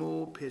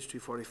memo, page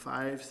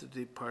 245 is the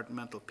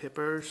departmental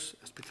papers.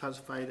 It's been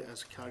classified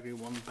as category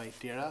 1 by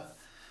DERA.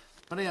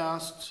 When he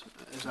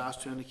is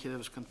asked to indicate it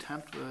was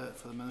content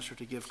for the Minister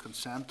to give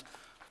consent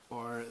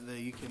for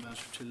the UK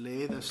Minister to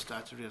lay this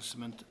statutory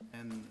instrument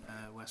in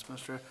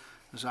Westminster,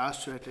 and is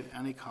asked to outline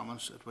any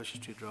comments it wishes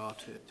to draw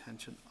to the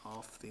attention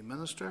of the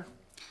Minister.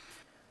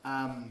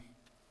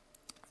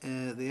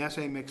 The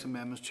SA makes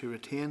amendments to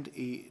retained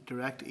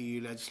direct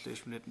EU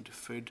legislation relating to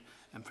food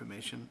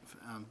information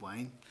and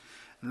wine.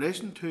 In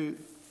relation to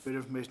food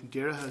information,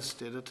 DERA has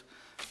stated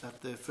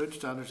that the Food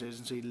Standards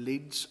Agency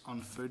leads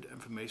on food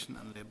information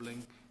and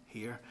labelling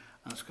here,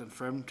 and it's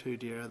confirmed to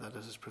DAERA that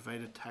it has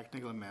provided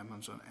technical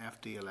amendments on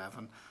FD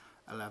 11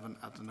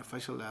 at an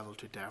official level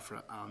to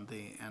DEFRA, and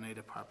the NI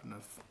Department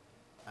of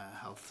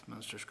Health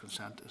Minister's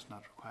consent is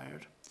not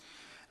required.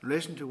 In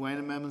relation to wine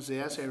amendments,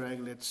 the SA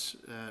relates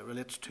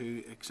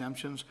to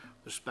exemptions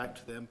with respect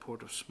to the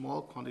import of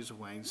small quantities of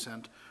wine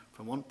sent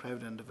from one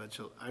private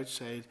individual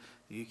outside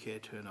the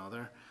UK to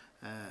another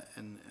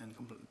in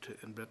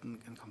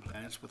Britain, in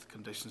compliance with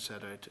conditions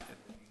set out in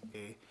the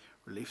UK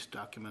reliefs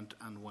document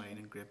and wine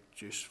and grape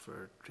juice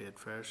for trade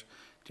fairs.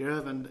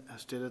 DAERA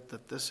has stated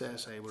that this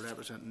SA will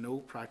represent no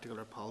practical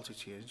or policy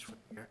change for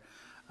the year,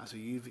 as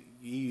the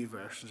EU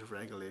versions of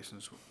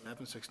regulations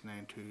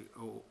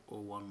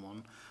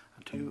 1169/2011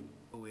 and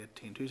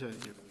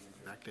 2018/2000 are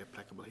directly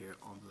applicable here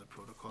under the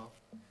protocol.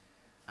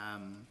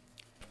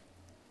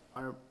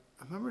 Are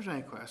members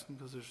any questions?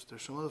 Because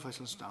there's some of the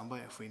officials on standby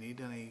if we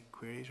need any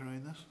queries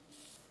around this.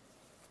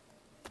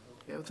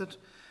 Okay with it?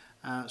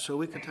 So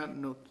we content to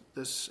note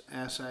this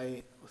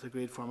SA with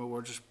agreed form of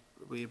words as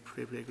we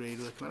previously agreed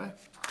with the committee.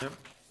 Yep.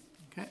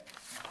 Okay.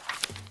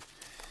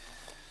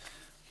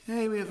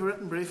 Okay, we have a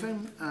written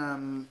briefing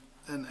in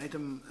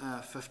item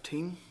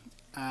 15.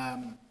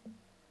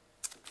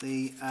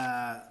 The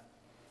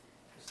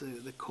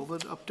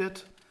COVID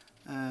update.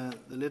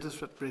 The latest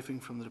written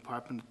briefing from the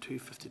department at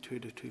 252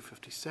 to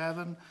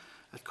 257.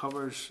 It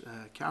covers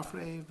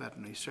CAFRE,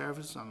 veterinary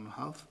services, animal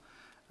health,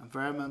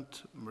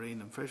 environment,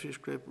 marine and fisheries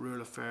group,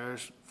 rural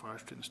affairs,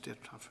 forestry and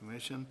estate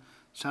transformation.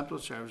 Central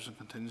services and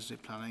contingency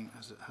planning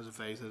has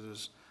advised that there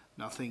is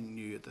nothing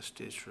new at this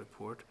stage to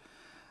report.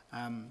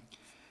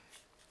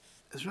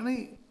 Is there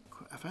any,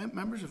 if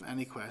members have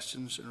any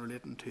questions in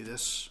relating to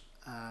this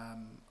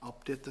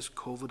update, this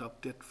COVID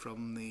update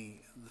from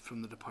the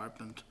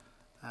department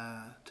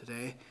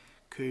today,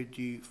 could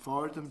you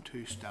forward them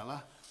to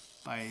Stella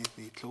by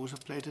the close of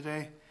play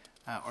today?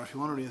 Or if you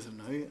want to raise them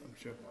now, I'm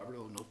sure Barbara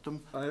will note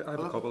them. I have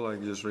a couple I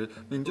can just read.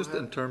 I mean, just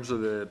in terms of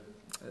the,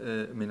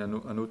 I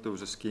note there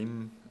was a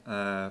scheme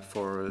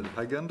for the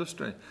pig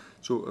industry.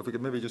 So if we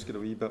could maybe just get a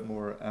wee bit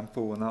more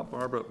info on that,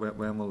 Barbara.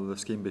 When will the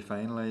scheme be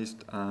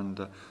finalised,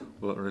 and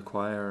will it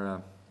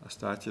require a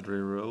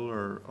statutory rule,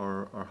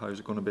 or how is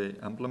it going to be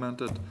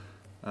implemented?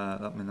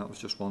 That was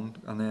just one.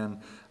 And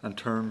then in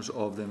terms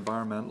of the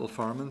environmental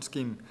farming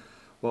scheme,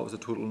 what was the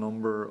total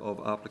number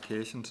of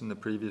applications in the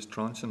previous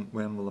tranche, and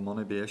when will the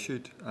money be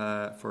issued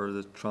for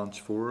the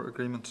tranche 4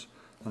 agreements?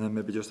 And then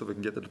maybe just if we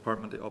can get the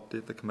department to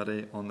update the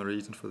committee on the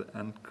reason for the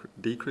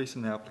decrease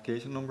in the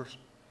application numbers.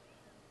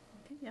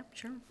 Okay, yeah,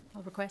 sure.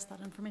 I'll request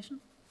that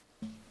information.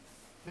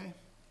 Okay.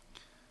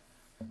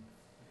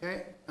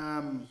 Okay.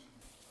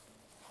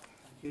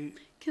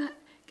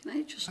 Can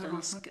I just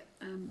ask,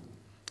 in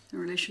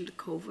relation to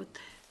COVID,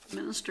 the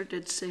Minister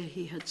did say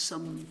he had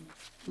some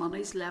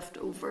monies left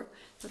over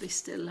that he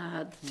still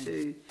had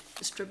to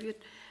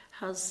distribute.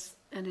 Has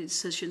any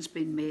decisions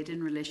been made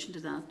in relation to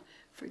that?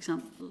 For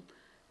example,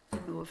 I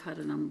know I've had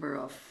a number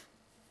of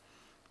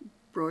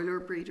broiler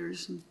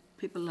breeders and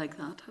people like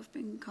that have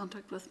been in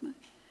contact with me.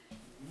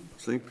 I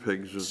think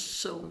pigs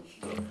has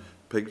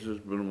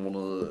been one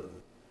of the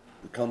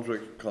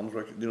contract,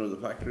 the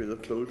factory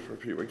that closed for a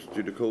few weeks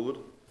due to COVID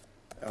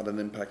had an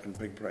impact on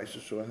pig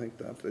prices. So I think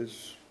that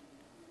was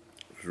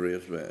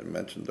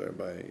mentioned there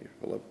by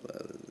Philip.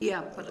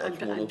 Yeah, but I'm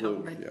talking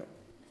about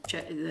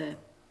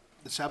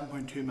the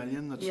 7.2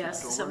 million. That's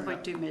yes,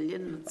 7.2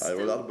 million.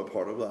 Well, that'll be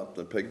part of that.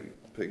 The pig.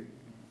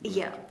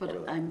 Yeah, but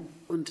I'm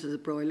onto the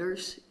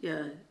broilers.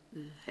 Yeah,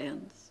 the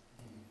hens.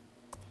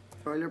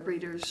 Broiler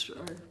breeders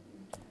are.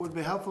 Would it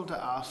be helpful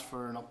to ask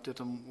for an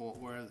update on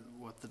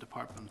what the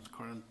department's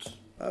current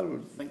I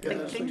think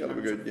that'd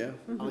be good, yeah.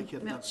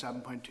 Allocating that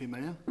 7.2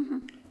 million.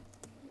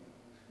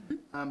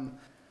 I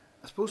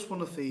suppose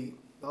one of the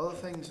other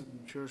things,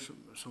 I'm sure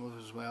some of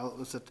it as well,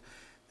 was that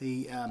to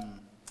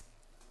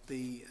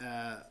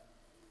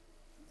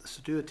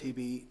do a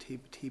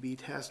TB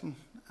testing,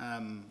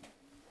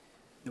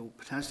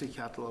 potentially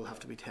cattle will have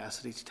to be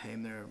tested each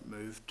time they're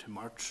moved to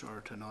march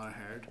or to another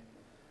herd.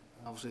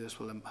 Obviously, this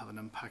will have an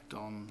impact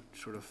on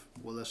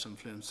will this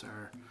influence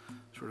our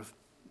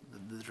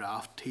the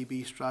draft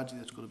TB strategy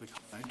that's going to be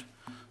coming out.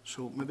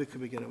 So maybe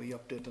could we get a wee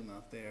update on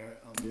that there?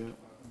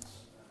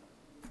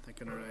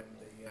 Thinking around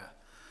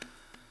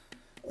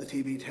the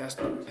TB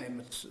testing at the time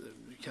it's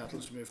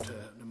cattle's moved to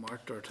the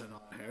mart or to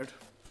another herd.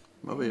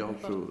 Maybe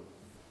also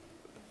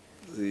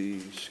the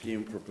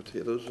scheme for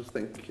potatoes. I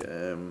think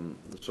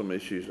there's some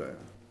issues. I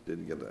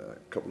did get a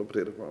couple of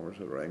potato farmers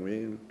that rang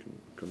me and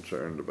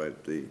concerned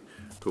about the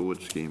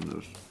COVID scheme.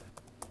 There's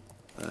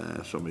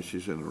some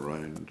issues in and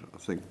around. I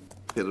think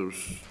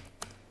potatoes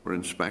were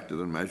inspected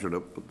and measured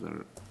up, but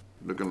they're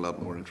looking a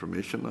lot more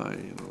information now,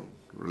 in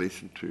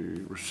relation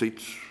to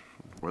receipts,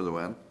 where they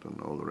went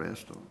and all the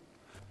rest. I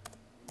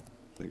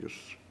think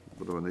it's a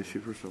bit of an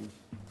issue for some.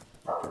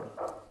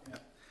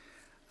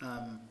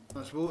 I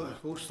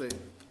suppose the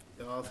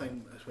other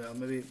thing as well,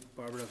 maybe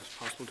Barbara, if it's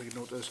possible to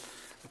notice,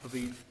 it would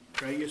be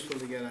very useful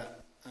to get a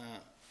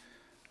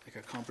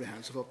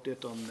comprehensive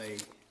update on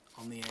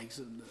the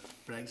exit,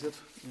 Brexit.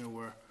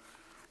 We're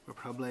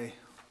probably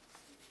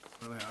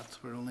Really,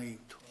 we're only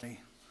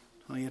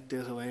 28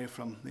 days away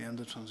from the end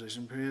of the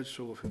transition period,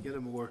 so if we get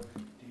a more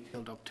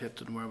detailed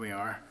update on where we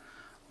are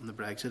on the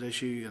Brexit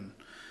issue, and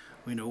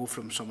we know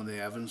from some of the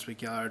evidence we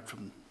gathered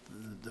from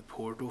the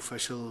port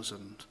officials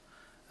and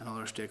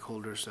other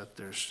stakeholders that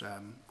there's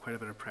quite a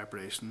bit of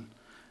preparation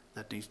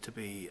that needs to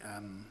be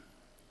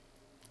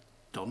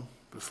done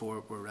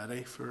before we're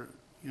ready for,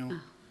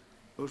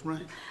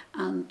 Rosemary?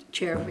 And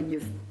Chair, when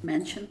you've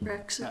mentioned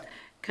Brexit,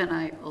 can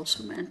I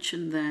also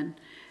mention then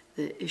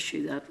the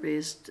issue that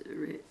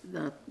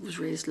was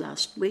raised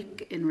last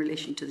week in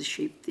relation to the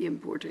sheep, the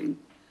importing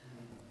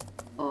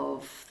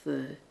of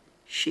the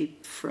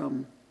sheep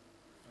from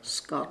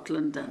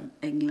Scotland and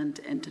England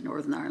into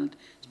Northern Ireland,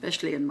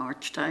 especially in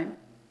March time.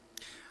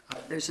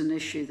 There's an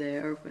issue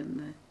there when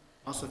the...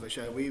 Massive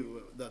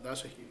issue.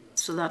 That's a huge...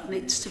 So that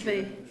needs to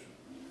be...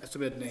 It's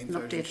about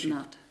 9,000 sheep.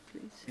 That,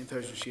 please.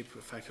 9,000 sheep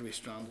effectively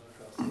stranded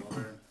across the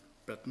border in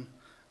Britain.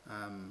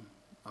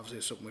 Obviously,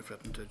 it's something we've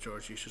written to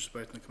George Eustace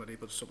about in the committee,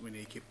 but it's something we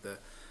need to keep the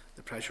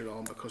pressure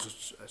on, because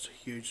it's a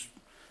huge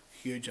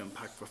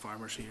impact for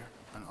farmers here,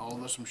 and all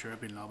of us, I'm sure,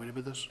 have been lobbied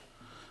about this.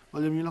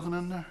 William, you looking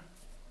in there?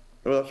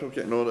 Well, that's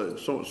okay. No,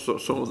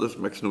 some of this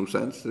makes no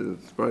sense.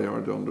 It's very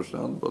hard to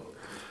understand, but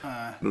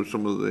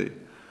some of the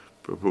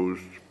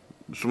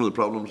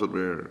problems that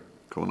we're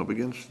coming up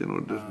against, it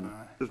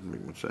doesn't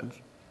make much sense.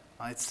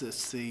 It's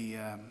the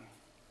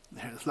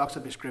flocks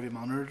that be scurvy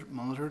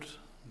monitored.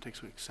 It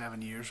takes like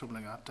 7 years, something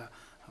like that, to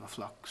have a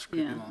flock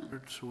scurvy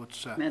monitored. So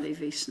it's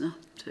Medivisna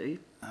too.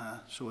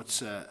 So it's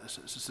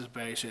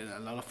very a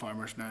lot of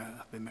farmers now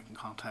have been making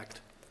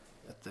contact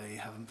that they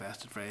have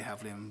invested very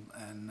heavily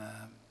in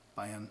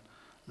buying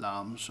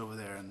lambs over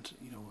there, and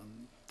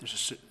and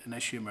there's an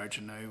issue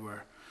emerging now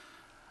where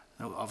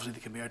obviously they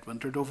can be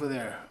outwintered over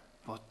there,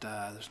 but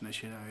there's an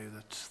issue now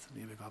that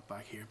they never got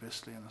back here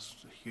basically, and it's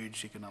a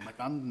huge economic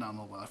and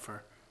animal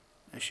welfare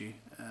issue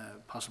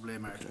possibly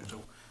emerging. Okay.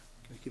 So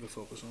can you keep a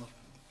focus on it?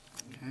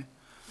 Okay.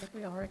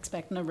 We are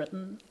expecting a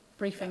written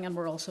briefing, and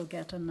we're also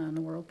getting an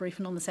oral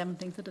briefing on the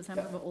 17th of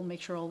December, but we'll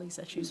make sure all these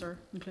issues are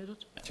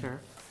included.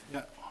 Chair.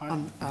 Yeah.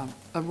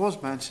 It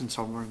was mentioned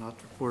somewhere in that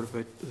report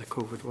about the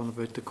COVID one,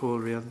 about the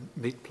Coleraine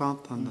meat plant,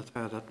 and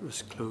that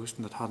was closed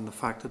and it hadn't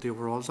affected the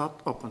overall. Is that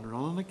up and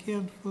running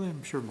again? William?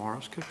 I'm sure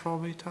Morris could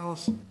probably tell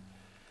us.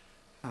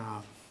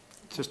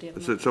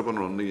 It's up and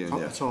running again,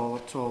 yeah. It's all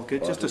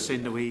good. Just to see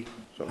the wee...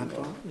 It's up and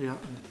running,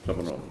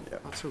 yeah.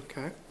 That's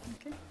okay.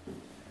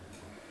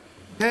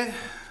 Okay,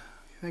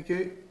 thank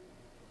you.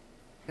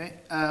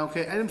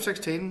 Okay, item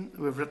 16,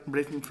 we've written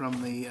briefing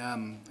from the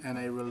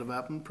NI Rural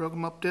Development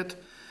Programme update.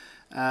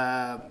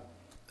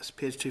 It's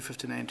page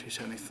 259,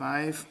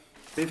 275.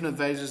 Briefing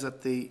advises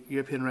that the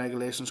European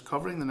regulations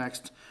covering the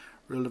next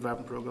Rural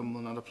Development Programme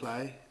will not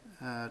apply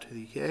to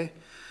the UK.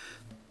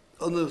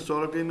 Under the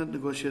Thought Agreement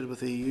negotiated with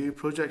the EU,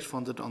 projects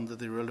funded under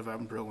the Rural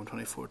Development Programme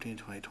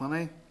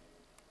 2014-2020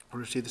 will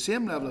receive the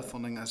same level of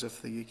funding as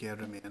if the UK had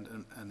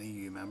remained an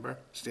EU member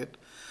state.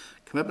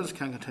 Commitments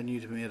can continue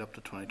to be made up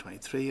to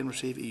 2023 and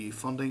receive EU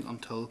funding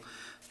until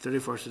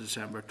 31st of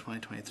December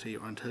 2023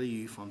 or until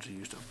EU funds are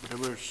used up,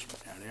 whatever is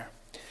earlier.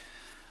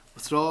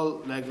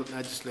 Withdrawal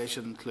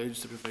legislation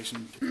includes the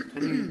provision to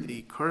continue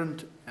the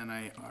current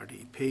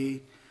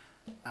NIRDP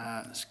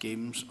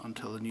schemes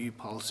until the new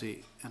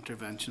policy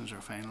interventions are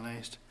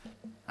finalised,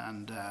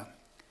 and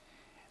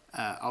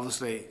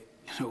obviously,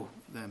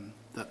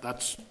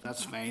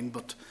 that's fine.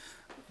 But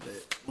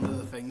one of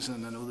the things,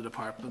 and I know the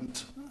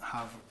department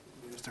have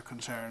raised their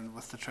concern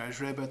with the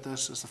Treasury about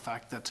this, is the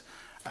fact that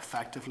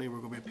effectively we're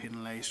going to be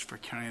penalised for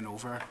carrying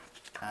over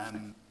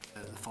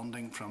the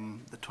funding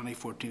from the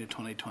 2014 to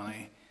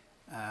 2020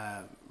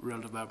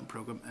 Rural Development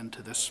Programme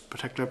into this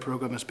particular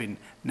programme. Has been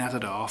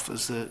netted off,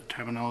 as the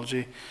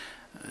terminology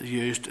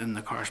used in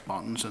the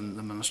correspondence, and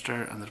the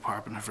Minister and the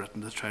Department have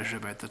written to the Treasury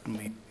about that, and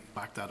we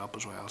back that up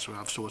as well. So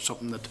it's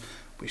something that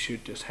we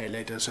should just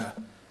highlight as an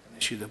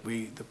issue that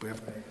we're very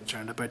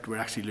concerned about. We're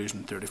actually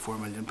losing £34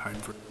 million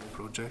for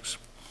projects.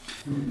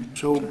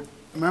 So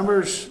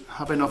members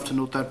happy enough to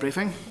note that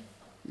briefing?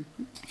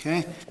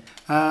 Okay.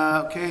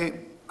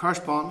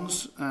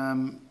 Correspondence,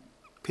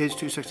 page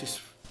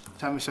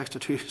 276 to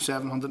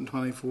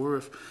 2724,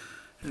 of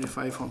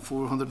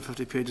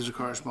 450 pages of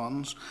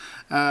correspondence.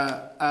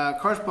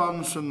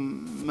 Correspondence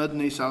from Mid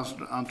and East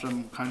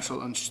Antrim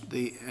Council and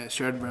the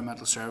Shared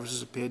Environmental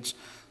Services at page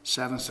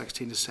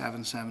 716 to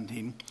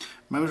 717.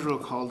 Members will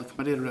recall the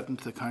committee had written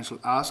to the Council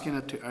asking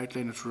it to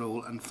outline its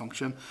role and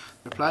function.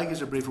 The reply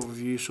gives a brief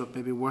overview, so it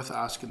may be worth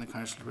asking the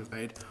Council to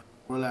provide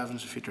oral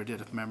evidence at a future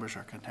date if members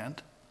are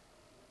content.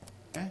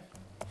 Okay.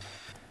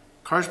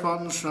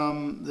 Correspondence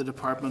from the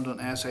Department on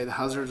SI, the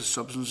Hazardous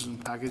Substances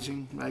and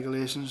Packaging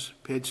Regulations,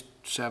 page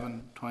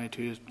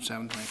 722 to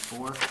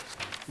 724.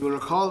 You will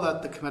recall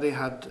that the committee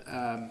had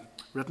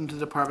written to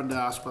the Department to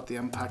ask what the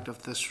impact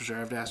of this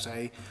reserved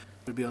SI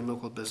would be on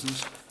local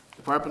business. The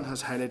Department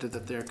has highlighted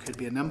that there could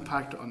be an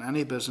impact on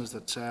any business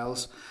that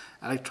sells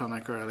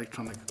electric or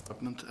electronic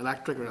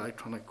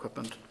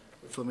equipment,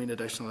 which will mean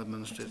additional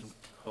administrative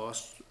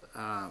costs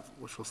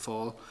which will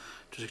fall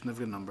to a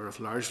significant number of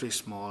largely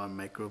small and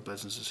micro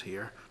businesses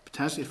here,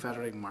 potentially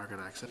fettering market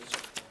access.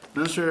 The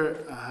Minister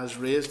has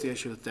raised the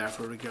issue with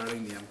DEFRA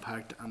regarding the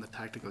impact and the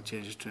tactical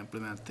changes to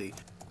implement the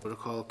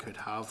protocol could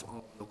have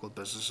on local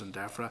business, and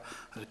DEFRA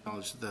has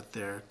acknowledged that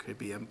there could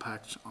be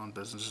impacts on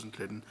businesses,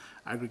 including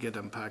aggregate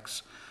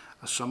impacts.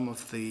 Some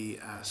of the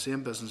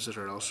same businesses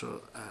are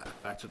also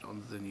affected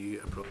under the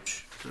new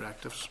approach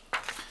directives.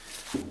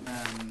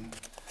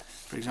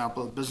 For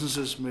example,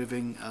 businesses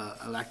moving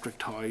electric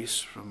toys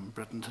from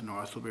Britain to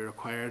North will be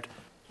required to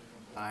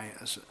buy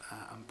as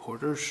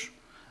importers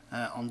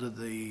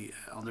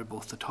under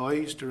both the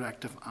Toys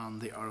Directive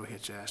and the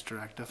ROHS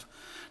Directive.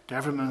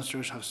 DEFRA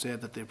ministers have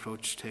said that the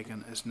approach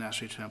taken is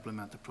necessary to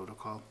implement the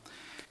protocol.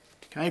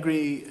 Can I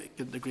agree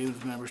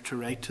with members to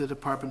write to the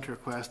Department to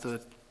request that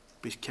it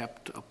be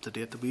kept up to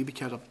date, that we be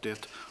kept up to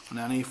date on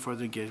any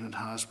further engagement it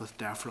has with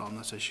DEFRA on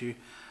this issue,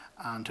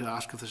 and to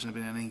ask if there's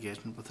been any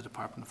engagement with the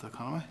Department of the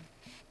Economy?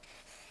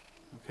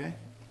 Okay.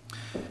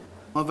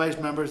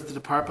 Advised members, the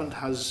Department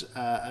has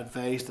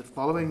advised that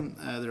following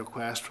the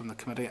request from the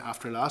Committee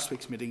after last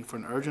week's meeting for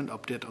an urgent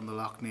update on the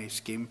Lough Neagh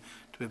scheme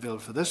to be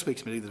available for this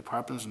week's meeting, the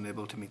Department is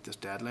unable to meet this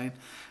deadline.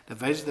 It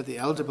advises that the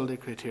eligibility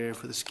criteria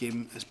for the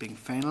scheme is being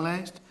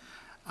finalised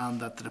and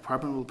that the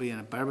Department will be in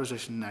a better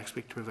position next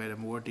week to provide a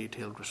more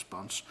detailed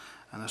response.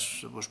 And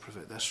this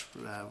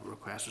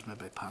request was made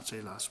by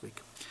Patsy last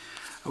week.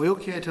 Are we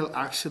okay to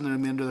action the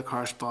remainder of the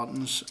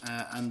correspondence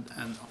and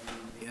on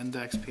the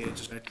index page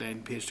is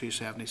outlined, page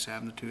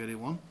 277 to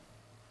 281?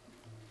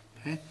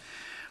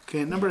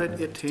 Okay, number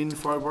 18,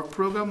 forward work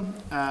programme,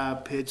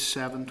 page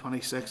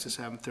 726 to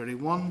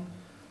 731.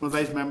 We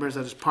advise members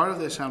that as part of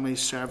the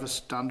Assembly's service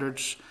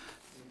standards,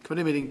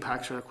 committee meeting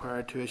packs are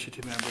required to issue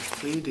to members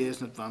 3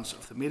 days in advance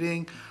of the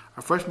meeting.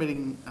 Our first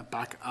meeting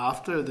back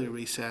after the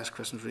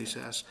Christmas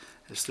recess,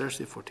 is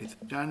Thursday,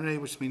 14th of January,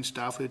 which means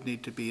staff would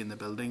need to be in the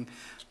building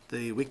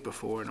the week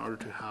before in order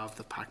to have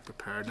the pack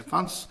prepared in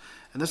advance.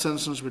 In this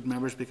instance, would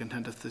members be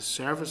content if the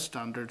service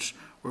standards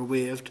were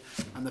waived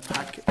and the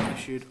pack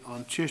issued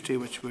on Tuesday,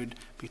 which would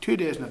be 2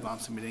 days in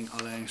advance of the meeting,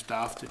 allowing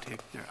staff to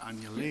take their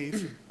annual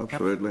leave?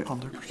 Absolutely.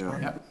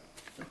 100%. Yep.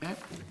 Okay.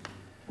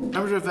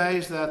 Members are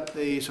advised that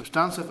the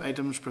substantive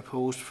items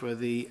proposed for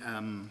the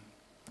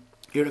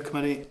ERA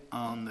Committee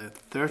on the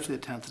Thursday,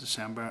 the 10th of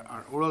December,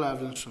 are oral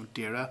evidence from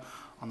DERA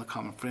on the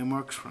common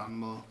frameworks for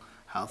animal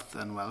health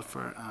and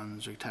welfare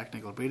and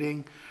zootechnical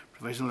breeding,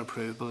 provisional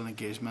approval and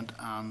engagement,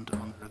 and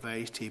on the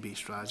revised TB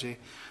strategy.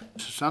 The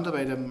substantive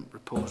item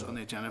proposed on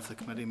the agenda for the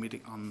committee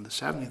meeting on the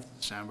 17th of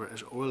December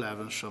is oral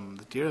evidence from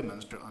the DERA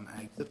Minister on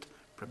exit,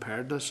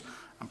 preparedness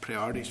and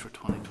priorities for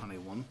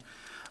 2021.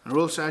 An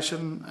oral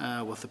session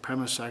with the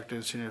Permanent Secretary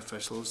and senior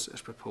officials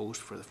is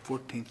proposed for the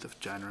 14th of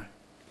January.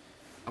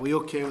 Are we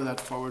okay with that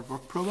forward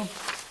work programme?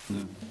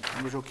 Yeah.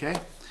 Members okay?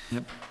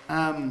 Yep.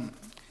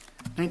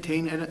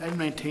 19, item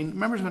 19.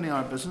 Members of any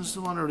other business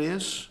that want to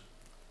raise?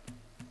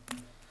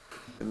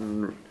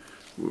 And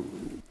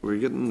we're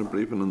getting a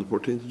briefing on the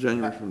 14th of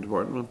January from the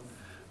Department.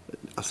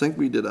 I think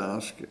we did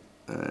ask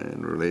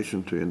in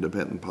relation to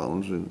independent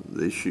panels and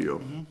the issue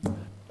of,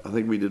 I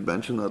think we did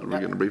mention that we're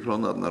getting a briefing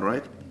on that, isn't that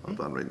right?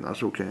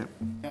 That's okay.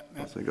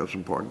 I think that's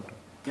important.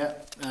 Yeah,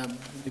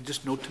 we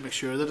just note to make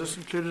sure that it's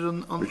included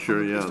on For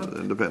sure, yeah, the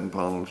the independent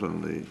panels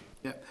and the...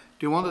 Yeah.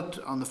 Do you want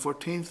it on the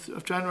 14th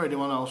of January? Do you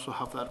want to also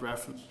have that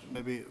reference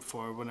maybe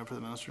for whenever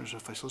the minister's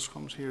officials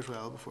comes here as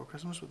well before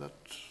Christmas? Would that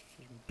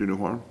Do no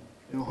harm.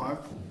 do no harm?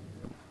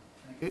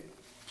 Thank you.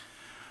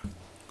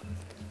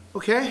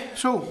 Okay,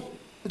 so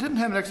the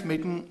Dittenham next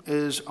meeting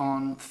is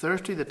on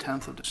Thursday the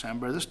 10th of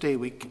December, this day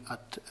week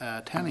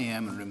at 10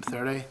 AM in room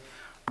 30,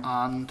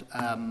 and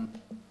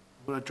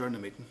we'll adjourn the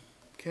meeting.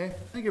 Okay,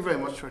 thank you very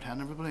much for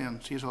attending, everybody,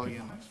 and see you all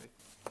again next week.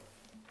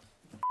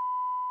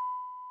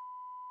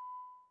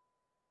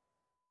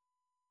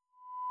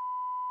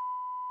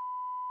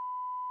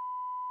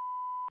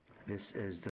 This is the